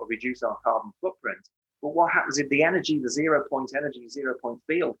or reduce our carbon footprint, but what happens if the energy, the 0 point energy, 0 point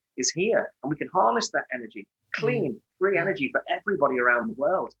field is here, and we can harness that energy, clean, free energy for everybody around the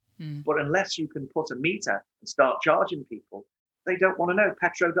world. But unless you can put a meter and start charging people, they don't want to know.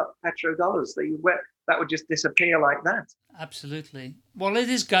 Petrodollars, that would just disappear like that. Absolutely. Well, it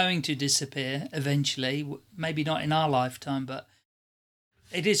is going to disappear eventually. Maybe not in our lifetime, but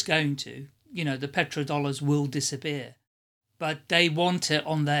it is going to. The petrodollars will disappear. But they want it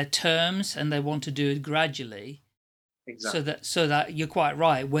on their terms, and they want to do it gradually. Exactly. So that you're quite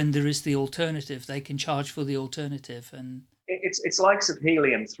right. When there is the alternative, they can charge for the alternative. And it's likes of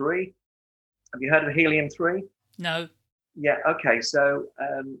helium-3. Have you heard of helium-3? No. Yeah. Okay. So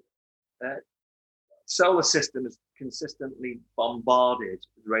solar system is consistently bombarded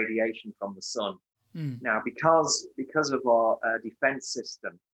with radiation from the sun. Now, because of our defense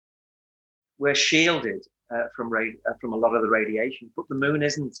system, we're shielded from a lot of the radiation, but the moon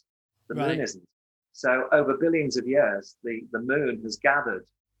isn't. The moon isn't. So over billions of years, the moon has gathered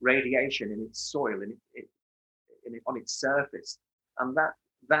radiation in its soil, on its surface, and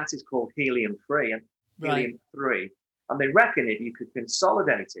that is called helium-3 and helium-3. And they reckon if you could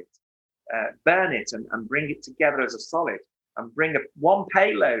consolidate it, burn it, and bring it together as a solid, and bring one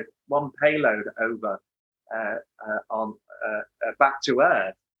payload over back to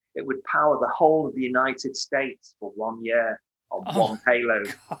Earth, it would power the whole of the United States for 1 year on one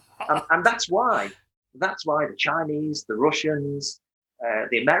payload. And that's why the Chinese, the Russians,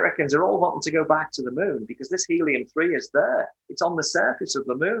 the Americans are all wanting to go back to the moon, because this helium-3 is there. It's on the surface of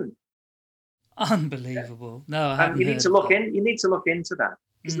the moon. Unbelievable. No, I haven't you need to look into that,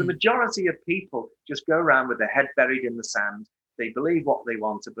 because the majority of people just go around with their head buried in the sand. They believe what they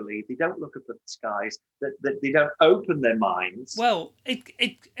want to believe. They don't look up at the skies. They don't open their minds. Well,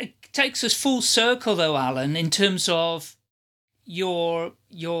 it takes us full circle, though, Alan, in terms of your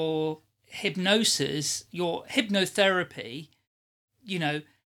hypnosis, your hypnotherapy.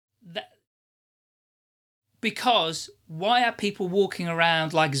 Because why are people walking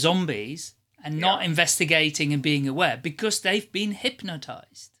around like zombies and not investigating and being aware? Because they've been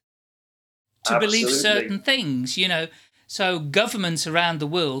hypnotized to believe certain things, So governments around the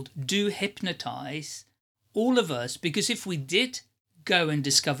world do hypnotize all of us, because if we did go and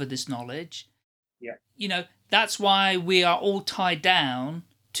discover this knowledge, that's why we are all tied down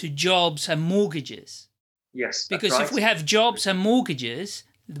to jobs and mortgages. Yes, because if we have jobs and mortgages,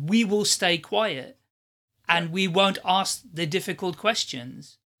 we will stay quiet and we won't ask the difficult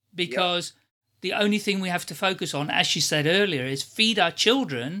questions, because the only thing we have to focus on, as you said earlier, is feed our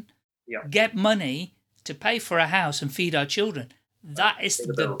children, get money to pay for a house and feed our children. That is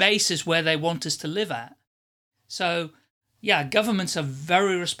the basis where they want us to live at. So, governments are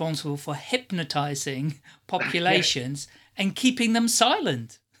very responsible for hypnotizing populations and keeping them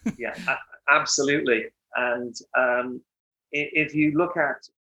silent. Absolutely. And if you look at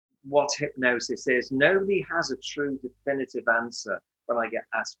what hypnosis is, nobody has a true definitive answer when I get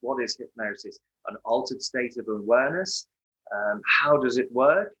asked, what is hypnosis? An altered state of awareness? How does it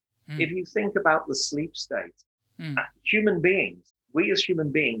work? If you think about the sleep state, we as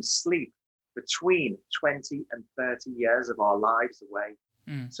human beings sleep between 20 and 30 years of our lives away.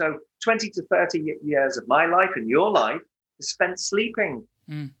 So 20 to 30 years of my life and your life is spent sleeping.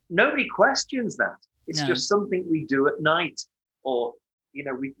 Nobody questions that. It's just something we do at night. Or,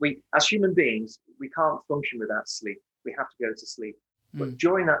 we as human beings, we can't function without sleep. We have to go to sleep. But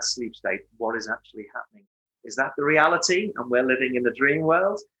during that sleep state, what is actually happening? Is that the reality and we're living in the dream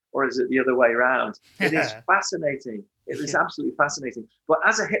world? Or is it the other way around? It is fascinating. It is absolutely fascinating. But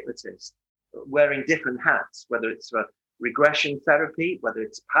as a hypnotist, wearing different hats, whether it's for regression therapy, whether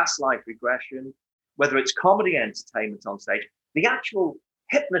it's past life regression, whether it's comedy entertainment on stage, the actual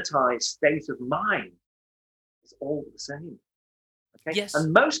hypnotized state of mind is all the same. Okay. Yes.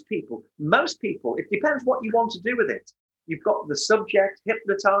 And most people, it depends what you want to do with it. You've got the subject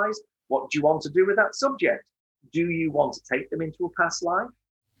hypnotized. What do you want to do with that subject? Do you want to take them into a past life?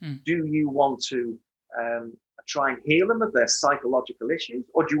 Do you want to try and heal them of their psychological issues?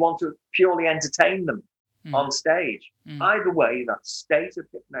 Or do you want to purely entertain them on stage? Either way, that state of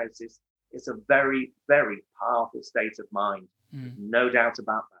hypnosis is a very, very powerful state of mind. No doubt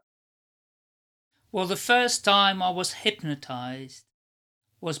about that. Well, the first time I was hypnotized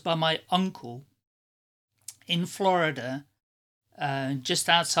was by my uncle in Florida, just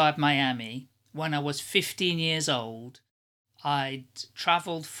outside Miami, when I was 15 years old. I'd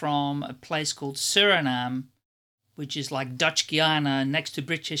travelled from a place called Suriname which is like Dutch Guiana next to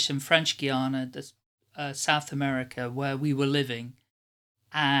British and French Guiana, that's South America, where we were living.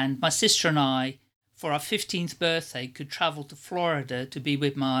 And my sister and I, for our 15th birthday, could travel to Florida to be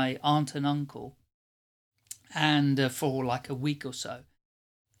with my aunt and uncle, and for like a week or so.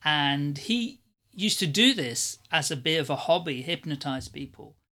 And he used to do this as a bit of a hobby, hypnotize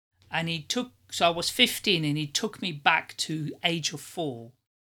people. And so I was 15 and he took me back to age of 4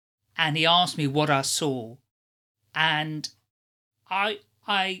 and he asked me what I saw. And I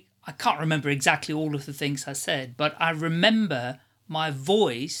can't remember exactly all of the things I said, but I remember my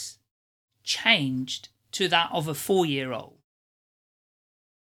voice changed to that of a 4-year-old.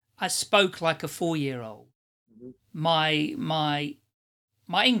 I spoke like a 4-year-old. My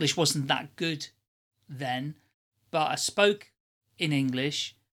English wasn't that good then, but I spoke in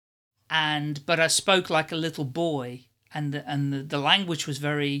English, but I spoke like a little boy, and the language was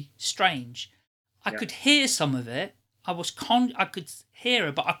very strange. I could hear some of it. I could hear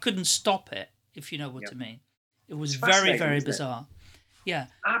it, but I couldn't stop it, if you know what I mean. It was very, very bizarre. Yeah.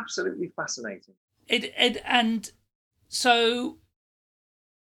 Absolutely fascinating. And so,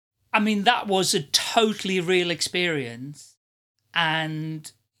 I mean, that was a totally real experience.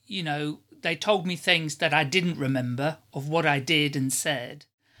 And, you know, they told me things that I didn't remember of what I did and said.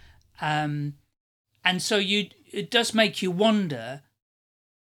 And so it does make you wonder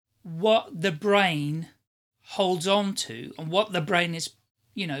what the brain holds on to and what the brain is,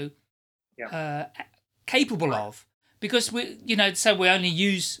 you know, capable of. Because so we only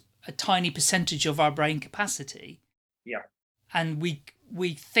use a tiny percentage of our brain capacity. Yeah. And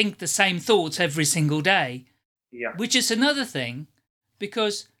we think the same thoughts every single day. Yeah. Which is another thing,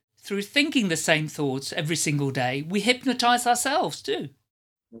 because through thinking the same thoughts every single day, we hypnotize ourselves too.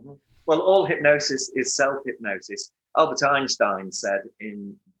 Mm-hmm. Well, all hypnosis is self-hypnosis. Albert Einstein said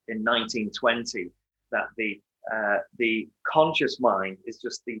in 1920 that the conscious mind is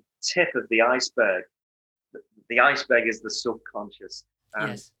just the tip of the iceberg. The iceberg is the subconscious.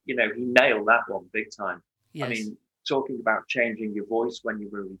 And, Yes. you know, he nailed that one big time. Yes. I mean, talking about changing your voice when you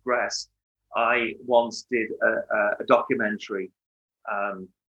regress, I once did a documentary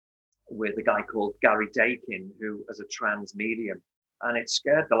with a guy called Gary Dakin, who was a trans medium, and it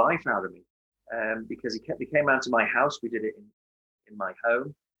scared the life out of me because he came out to my house. We did it in my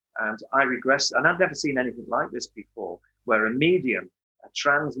home, and I regressed, and I'd never seen anything like this before, where a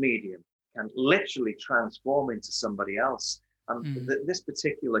trans medium, can literally transform into somebody else. And this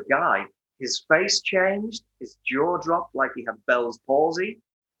particular guy, his face changed, his jaw dropped like he had Bell's palsy,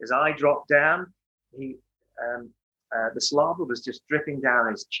 his eye dropped down, the saliva was just dripping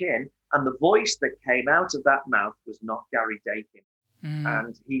down his chin, and the voice that came out of that mouth was not Gary Dakin.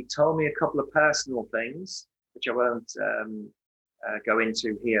 And he told me a couple of personal things, which I won't go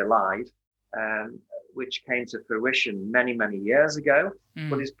into here live, which came to fruition many, many years ago.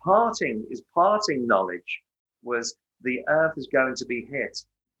 But his parting knowledge was the Earth is going to be hit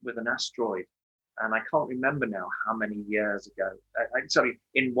with an asteroid. And I can't remember now how many years ago.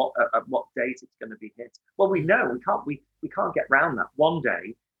 In what date it's going to be hit. Well, we know we can't get round that. One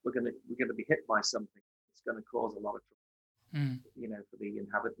day we're going to be hit by something that's going to cause a lot of trouble. You know, for the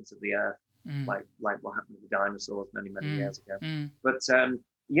inhabitants of the Earth, like what happened with the dinosaurs many years ago. But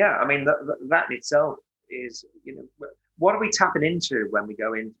yeah, I mean that in itself is, you know, what are we tapping into when we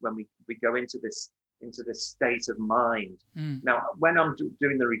go into this state of mind? Now, when I'm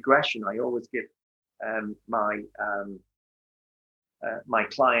doing the regression, I always give my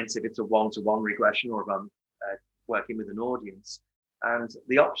clients, if it's a one-to-one regression or if I'm working with an audience, and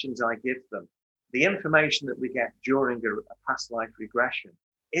the options I give them, the information that we get during a past life regression,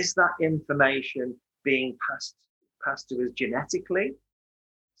 is that information being passed to us genetically?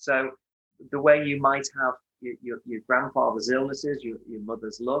 So the way you might have your grandfather's illnesses, your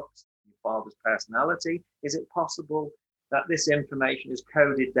mother's looks, your father's personality, is it possible that this information is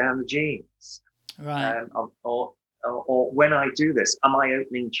coded down the genes? Right. Or when I do this, am I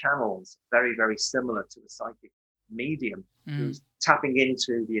opening channels very, very similar to the psychic medium who's tapping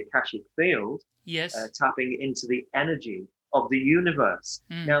into the Akashic field, tapping into the energy of the universe?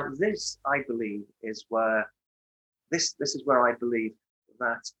 Now, this, I believe, is where this is where I believe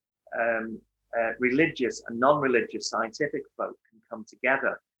that religious and non-religious scientific folk can come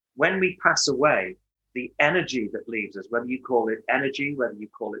together. When we pass away, the energy that leaves us, whether you call it energy, whether you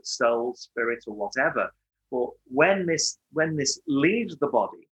call it soul, spirit, or whatever, or when this leaves the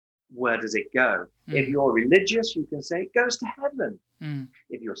body, where does it go? If you're religious, you can say it goes to heaven.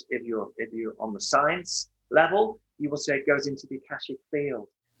 If you're on the science level, you will say it goes into the Akashic field,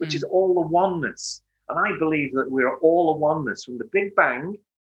 which is all the oneness. And I believe that we are all a oneness. From the Big Bang,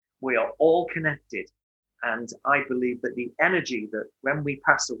 we are all connected. And I believe that the energy that when we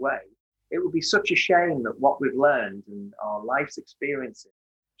pass away, it would be such a shame that what we've learned and our life's experiences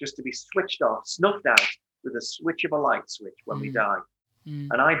just to be switched off, snuffed out with a switch of a light switch when we die.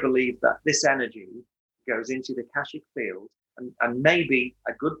 And I believe that this energy goes into the Akashic field, and maybe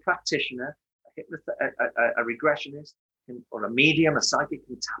a good practitioner, a regressionist, or a medium, a psychic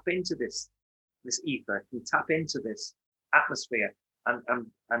can tap into this ether, can tap into this atmosphere and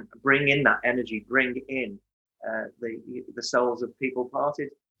bring in that energy, bring in the souls of people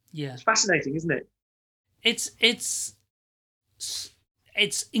parted. Yeah. It's fascinating, isn't it? It's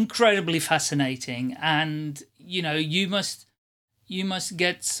incredibly fascinating, and you must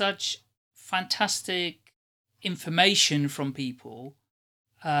get such fantastic information from people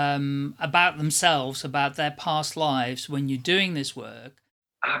about themselves, about their past lives when you're doing this work.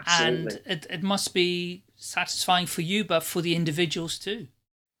 Absolutely. And it must be satisfying for you, but for the individuals too.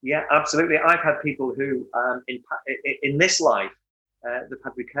 Yeah, absolutely. I've had people who in this life, they've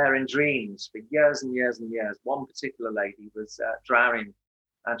had recurring dreams for years and years and years. One particular lady was drowning,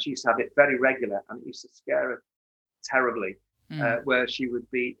 and she used to have it very regular, and it used to scare her terribly, where she would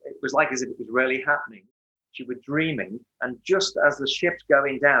be, it was like as if it was really happening. She was dreaming, and just as the ship's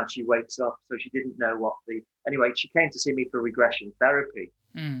going down, she wakes up. So she didn't know anyway, she came to see me for regression therapy.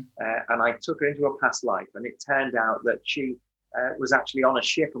 And I took her into her past life, and it turned out that she was actually on a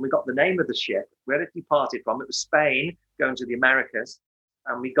ship, and we got the name of the ship, where it departed from. It was Spain, going to the Americas,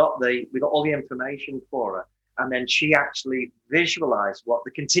 and we got all the information for her. And then she actually visualized what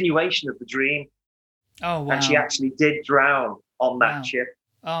the continuation of the dream. Oh, wow. And she actually did drown on that ship.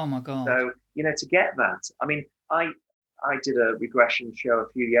 Oh my God. So, to get that, I mean, I did a regression show a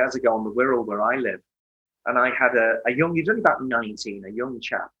few years ago on the Wirral where I live. And I had a young, he's only about 19, a young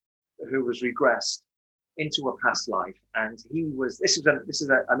chap who was regressed into a past life. And this is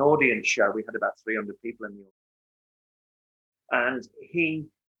an audience show. We had about 300 people in the audience. And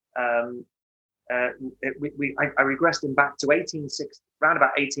I regressed him back to around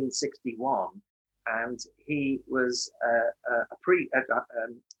about 1861. And he was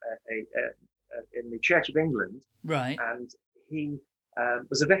in the Church of England. Right. And he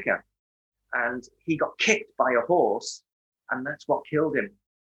was a vicar. And he got kicked by a horse, and that's what killed him.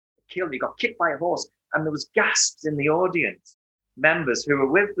 He got kicked by a horse, and there was gasps in the audience, members who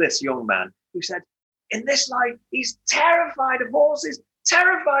were with this young man who said, in this life, he's terrified of horses.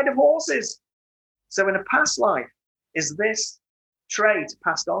 So in a past life, is this trait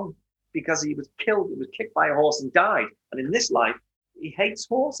passed on because he was kicked by a horse and died. And in this life, he hates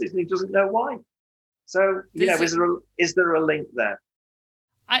horses and he doesn't know why. So, is there a link there?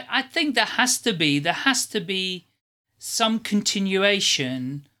 I think there has to be some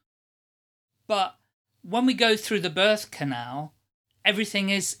continuation, but when we go through the birth canal,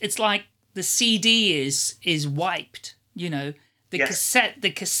 it's like the CD is wiped, the Yes.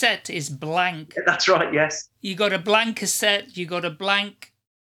 cassette is blank. That's right, yes. You got a blank cassette, you got a blank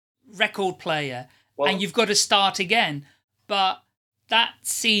record player, and you've got to start again. But that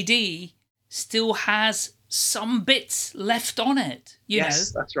CD still has some bits left on it, you know.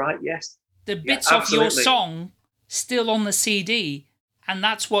 That's right, yes. The bits of your song still on the CD, and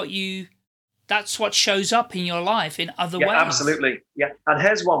that's what shows up in your life in other ways. Absolutely. Yeah. And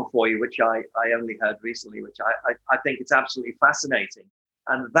here's one for you, which I only heard recently, which I think it's absolutely fascinating.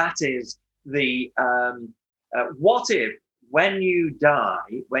 And that is what if when you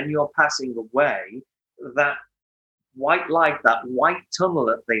die, when you're passing away, that white light, that white tunnel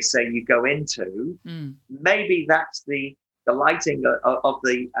that they say you go into, maybe that's the lighting of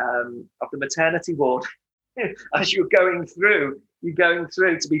the maternity ward as you're going through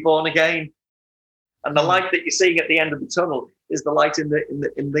to be born again. And the light that you're seeing at the end of the tunnel is the light in the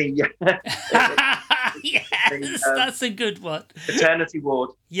yes, that's a good one. Maternity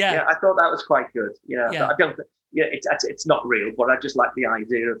ward. Yeah, I thought that was quite good. Yeah. I don't. It's not real, but I just like the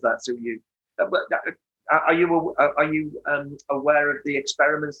idea of that. So are you aware of the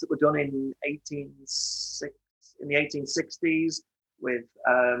experiments that were done in the 1860s with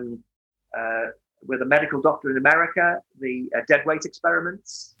a medical doctor in America, the deadweight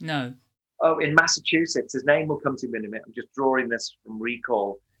experiments? No. Oh, in Massachusetts. His name will come to me in a minute. I'm just drawing this from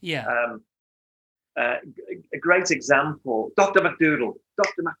recall. Yeah. A great example, Dr. McDoodle.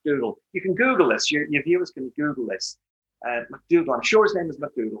 You can Google this. Your viewers can Google this. McDoodle. I'm sure his name is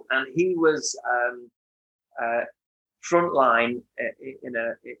McDoodle, and he was frontline in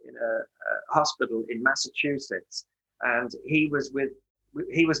a hospital in Massachusetts, and he was with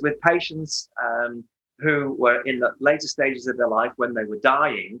patients who were in the later stages of their life when they were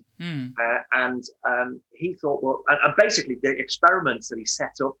dying. And he thought, and basically the experiments that he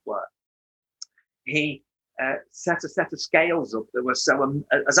set up were, he set a set of scales up that were so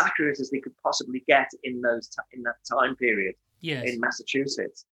as accurate as they could possibly get in in that time period Yes. in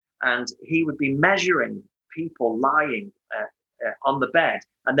Massachusetts, and he would be measuring people lying on the bed,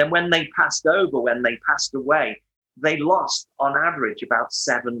 and then when they passed away, they lost on average about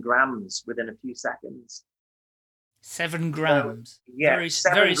 7 grams within a few seconds. 7 grams. So, yeah, Very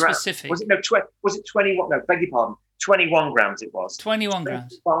 7 grams. specific. Was it 21? No, beg your pardon. 21 grams it was. 21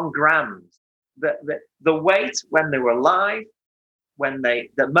 grams. 21 grams. The weight when they were alive,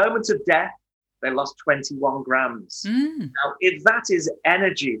 the moment of death, they lost 21 grams. Now, if that is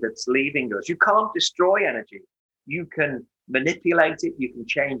energy that's leaving us, you can't destroy energy. You can manipulate it. You can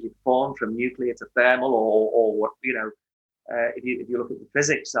change its form from nuclear to thermal, or what if you look at the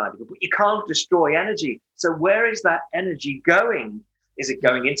physics side of it. But you can't destroy energy. So where is that energy going? Is it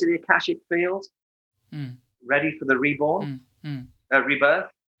going into the Akashic field, ready for the reborn,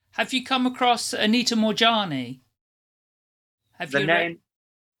 rebirth? Have you come across Anita Moorjani?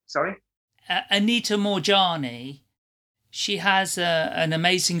 Sorry? Anita Moorjani. She has an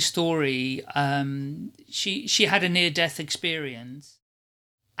amazing story. She had a near-death experience,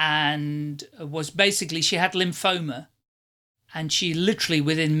 and she had lymphoma, and she literally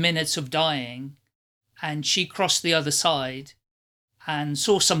within minutes of dying, and she crossed the other side and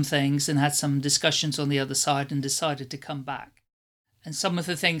saw some things and had some discussions on the other side and decided to come back. And some of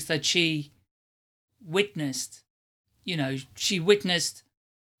the things that she witnessed, she's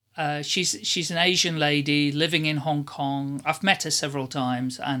an Asian lady living in Hong Kong. I've met her several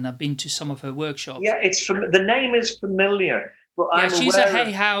times, and I've been to some of her workshops. Yeah, the name is familiar, but she's a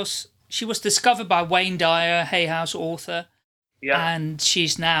Hay House. She was discovered by Wayne Dyer, Hay House author, and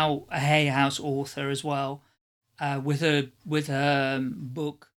she's now a Hay House author as well, with her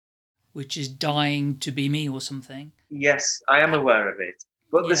book, which is Dying to Be Me or something. Yes, I am aware of it.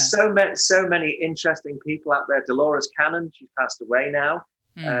 But there's so many interesting people out there. Dolores Cannon, she's passed away now.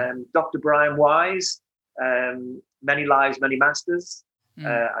 Dr. Brian Wise, Many Lives, Many Masters,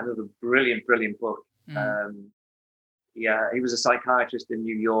 another brilliant book. He was a psychiatrist in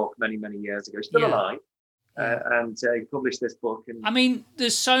New York many years ago. He's still alive, and he published this book. And I mean,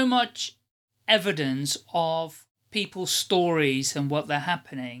 there's so much evidence of people's stories and what's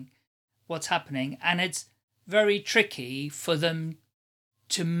happening, and it's very tricky for them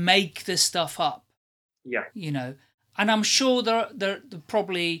to make this stuff up. Yeah, And I'm sure there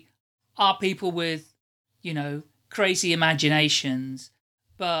probably are people with, crazy imaginations.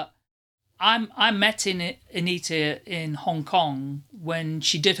 But I met Anita in Hong Kong when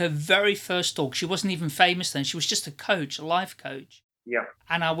she did her very first talk. She wasn't even famous then. She was just a life coach. Yeah.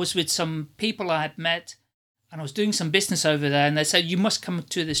 And I was with some people I had met, and I was doing some business over there. And they said, "You must come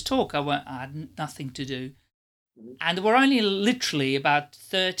to this talk." I had nothing to do. And there were only literally about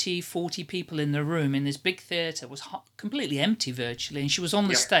 30, 40 people in the room in this big theatre. It was completely empty virtually. And she was on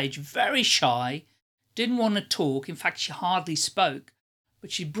the stage, very shy, didn't want to talk. In fact, she hardly spoke.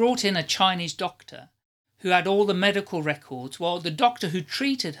 But she brought in a Chinese doctor who had all the medical records. Well, the doctor who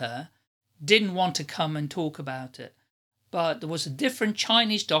treated her didn't want to come and talk about it. But there was a different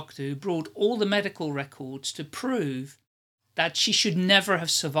Chinese doctor who brought all the medical records to prove that she should never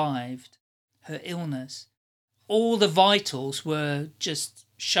have survived her illness. All the vitals were just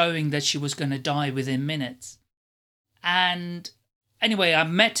showing that she was going to die within minutes. And anyway, I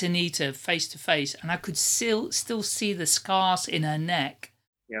met Anita face to face, and I could still see the scars in her neck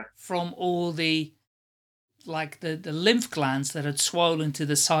from all the lymph glands that had swollen to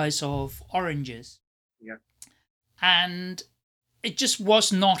the size of oranges. Yeah. And it just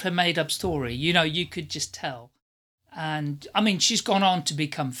was not a made-up story. You could just tell. And, I mean, she's gone on to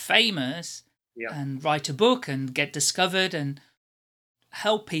become famous and write a book and get discovered and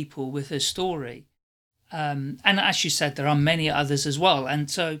help people with her story. And as you said, there are many others as well. And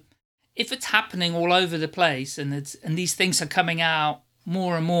so if it's happening all over the place and these things are coming out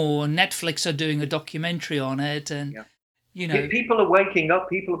more and more, and Netflix are doing a documentary on it, and people are waking up,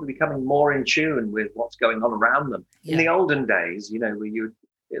 people are becoming more in tune with what's going on around them. In the olden days,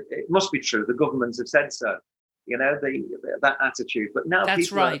 it must be true, the governments have said so, that attitude. But now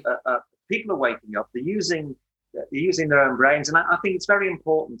people are waking up, they're using their own brains, and I think it's very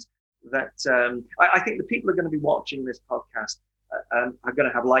important that I think the people who are going to be watching this podcast are going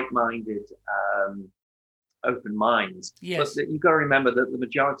to have like-minded, open minds. Yes. But you've got to remember that the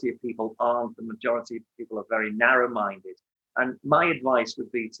majority of people aren't. The majority of people are very narrow-minded. And my advice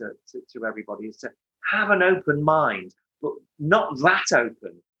would be to everybody is to have an open mind, but not that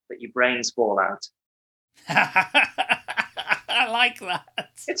open that your brains fall out. I like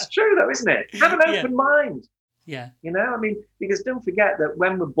that. It's true though, isn't it? Have an open mind. Yeah. Because don't forget that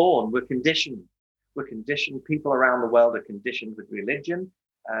when we're born, we're conditioned. We're conditioned. People around the world are conditioned with religion.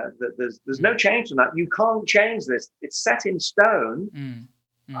 That there's no change in that. You can't change this. It's set in stone.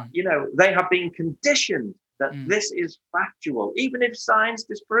 They have been conditioned that this is factual, even if science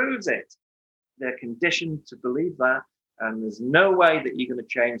disproves it. They're conditioned to believe that, and there's no way that you're going to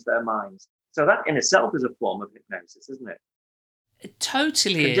change their minds. So that in itself is a form of hypnosis, isn't it? It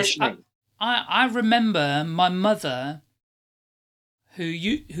totally is. I remember my mother,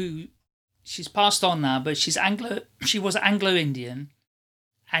 who she's passed on now, but she was Anglo-Indian,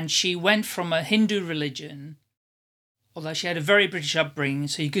 and she went from a Hindu religion, although she had a very British upbringing,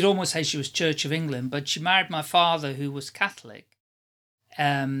 so you could almost say she was Church of England, but she married my father, who was Catholic.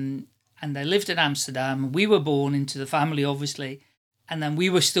 And they lived in Amsterdam. We were born into the family, obviously, and then we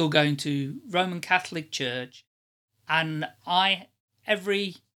were still going to Roman Catholic Church. And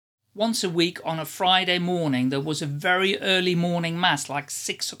once a week on a Friday morning, there was a very early morning mass, like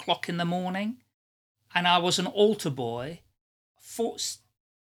 6 o'clock in the morning. And I was an altar boy,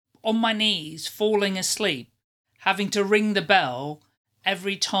 on my knees, falling asleep, having to ring the bell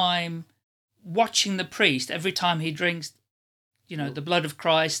every time, watching the priest every time he drinks, the blood of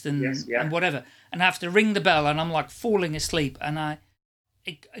Christ and whatever, and have to ring the bell, and I'm like falling asleep. And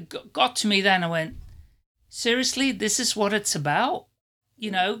it got to me then. I went, seriously, this is what it's about?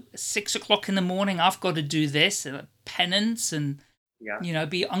 6 o'clock in the morning, I've got to do this, penance, and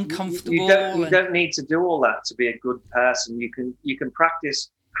be uncomfortable. You don't need to do all that to be a good person. You can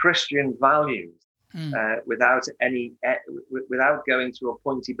practice Christian values without going to a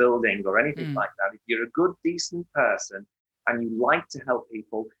pointy building or anything like that. If you're a good, decent person and you like to help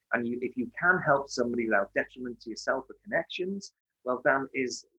people, and if you can help somebody without detriment to yourself or connections, well, that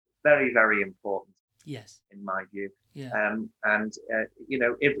is very, very important. Yes, in my view. Yeah.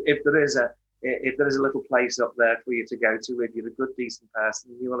 If there is a little place up there for you to go to, if you're a good, decent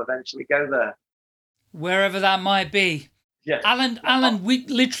person, you will eventually go there, wherever that might be. Yeah, Alan, we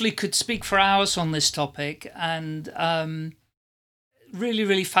literally could speak for hours on this topic, and really,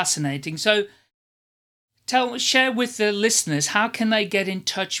 really fascinating. So, share with the listeners, how can they get in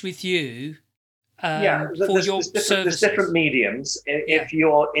touch with you? There's different mediums. If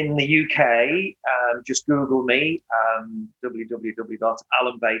you're in the UK, just Google me,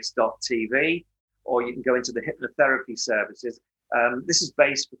 www.alanbates.tv, or you can go into the hypnotherapy services. This is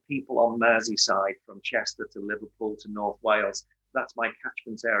based for people on Merseyside, from Chester to Liverpool to North Wales. That's my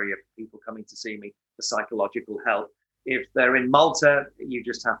catchment area for people coming to see me for psychological help. If they're in Malta, you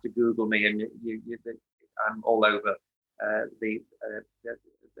just have to Google me, and I'm all over the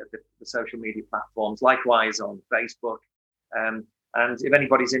social media platforms, likewise on Facebook. And if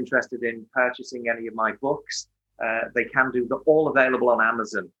anybody's interested in purchasing any of my books, they can do. They're all available on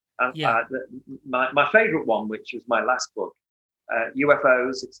Amazon. My favorite one, which was my last book,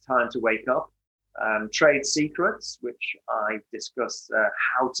 UFOs, It's Time to Wake Up, Trade Secrets, which I discuss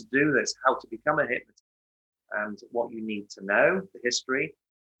how to do this, how to become a hypnotist, and what you need to know, the history.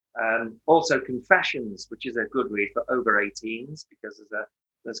 Also Confessions, which is a good read for over 18s, because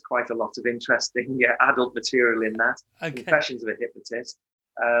there's quite a lot of interesting adult material in that. Okay. Confessions of a Hypnotist.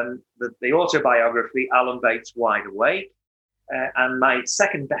 The autobiography, Alan Bates, Wide Awake. And my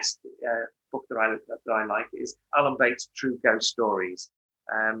second best book that I like is Alan Bates, True Ghost Stories.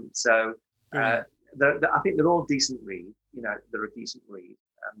 I think they're all decent reads. They're a decent read.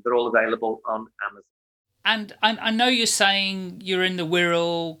 They're all available on Amazon. And I know you're saying you're in the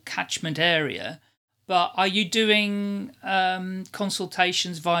Wirral catchment area, but are you doing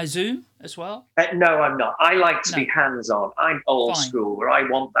consultations via Zoom as well? No, I'm not. I like to be hands-on. I'm old school, where I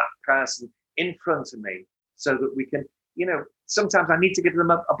want that person in front of me so that we can, sometimes I need to give them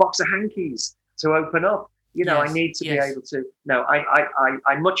a box of hankies to open up. I need to be able to. No,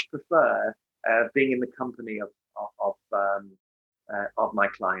 I much prefer being in the company of my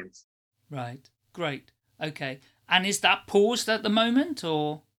clients. Right. Great. Okay. And is that paused at the moment,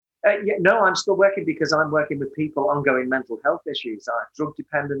 or? No, I'm still working, because I'm working with people ongoing mental health issues, drug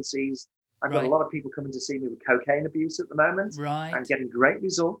dependencies. I've got a lot of people coming to see me with cocaine abuse at the moment, and getting great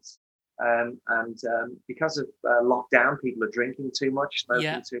results. Because of lockdown, people are drinking too much,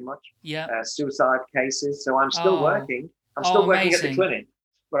 smoking too much. Suicide cases. So I'm still working. I'm still working at the clinic,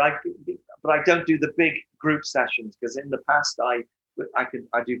 but I don't do the big group sessions, because in the past I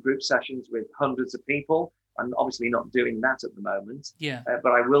do group sessions with hundreds of people. I'm obviously not doing that at the moment.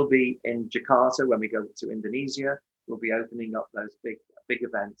 But I will be in Jakarta when we go to Indonesia. We'll be opening up those big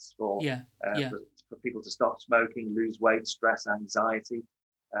events for people to stop smoking, lose weight, stress, anxiety,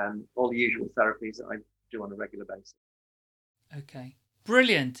 all the usual therapies that I do on a regular basis. Okay,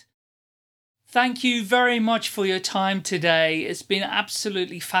 brilliant. Thank you very much for your time today. It's been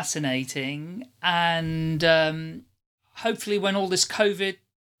absolutely fascinating. And hopefully when all this COVID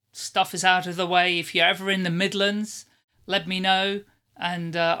stuff is out of the way, if you're ever in the Midlands, let me know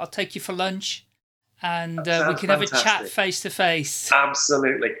and I'll take you for lunch and we can have a chat face to face.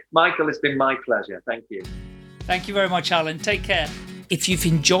 Absolutely. Michael, it's been my pleasure. Thank you. Thank you very much, Alan. Take care. If you've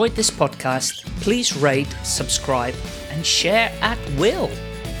enjoyed this podcast, please rate, subscribe and share at will.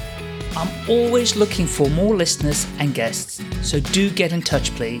 I'm always looking for more listeners and guests, so do get in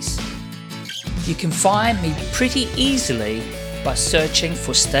touch, please. You can find me pretty easily by searching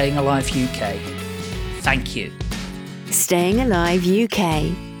for Staying Alive UK. Thank you. Staying Alive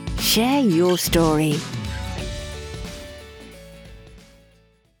UK. Share your story.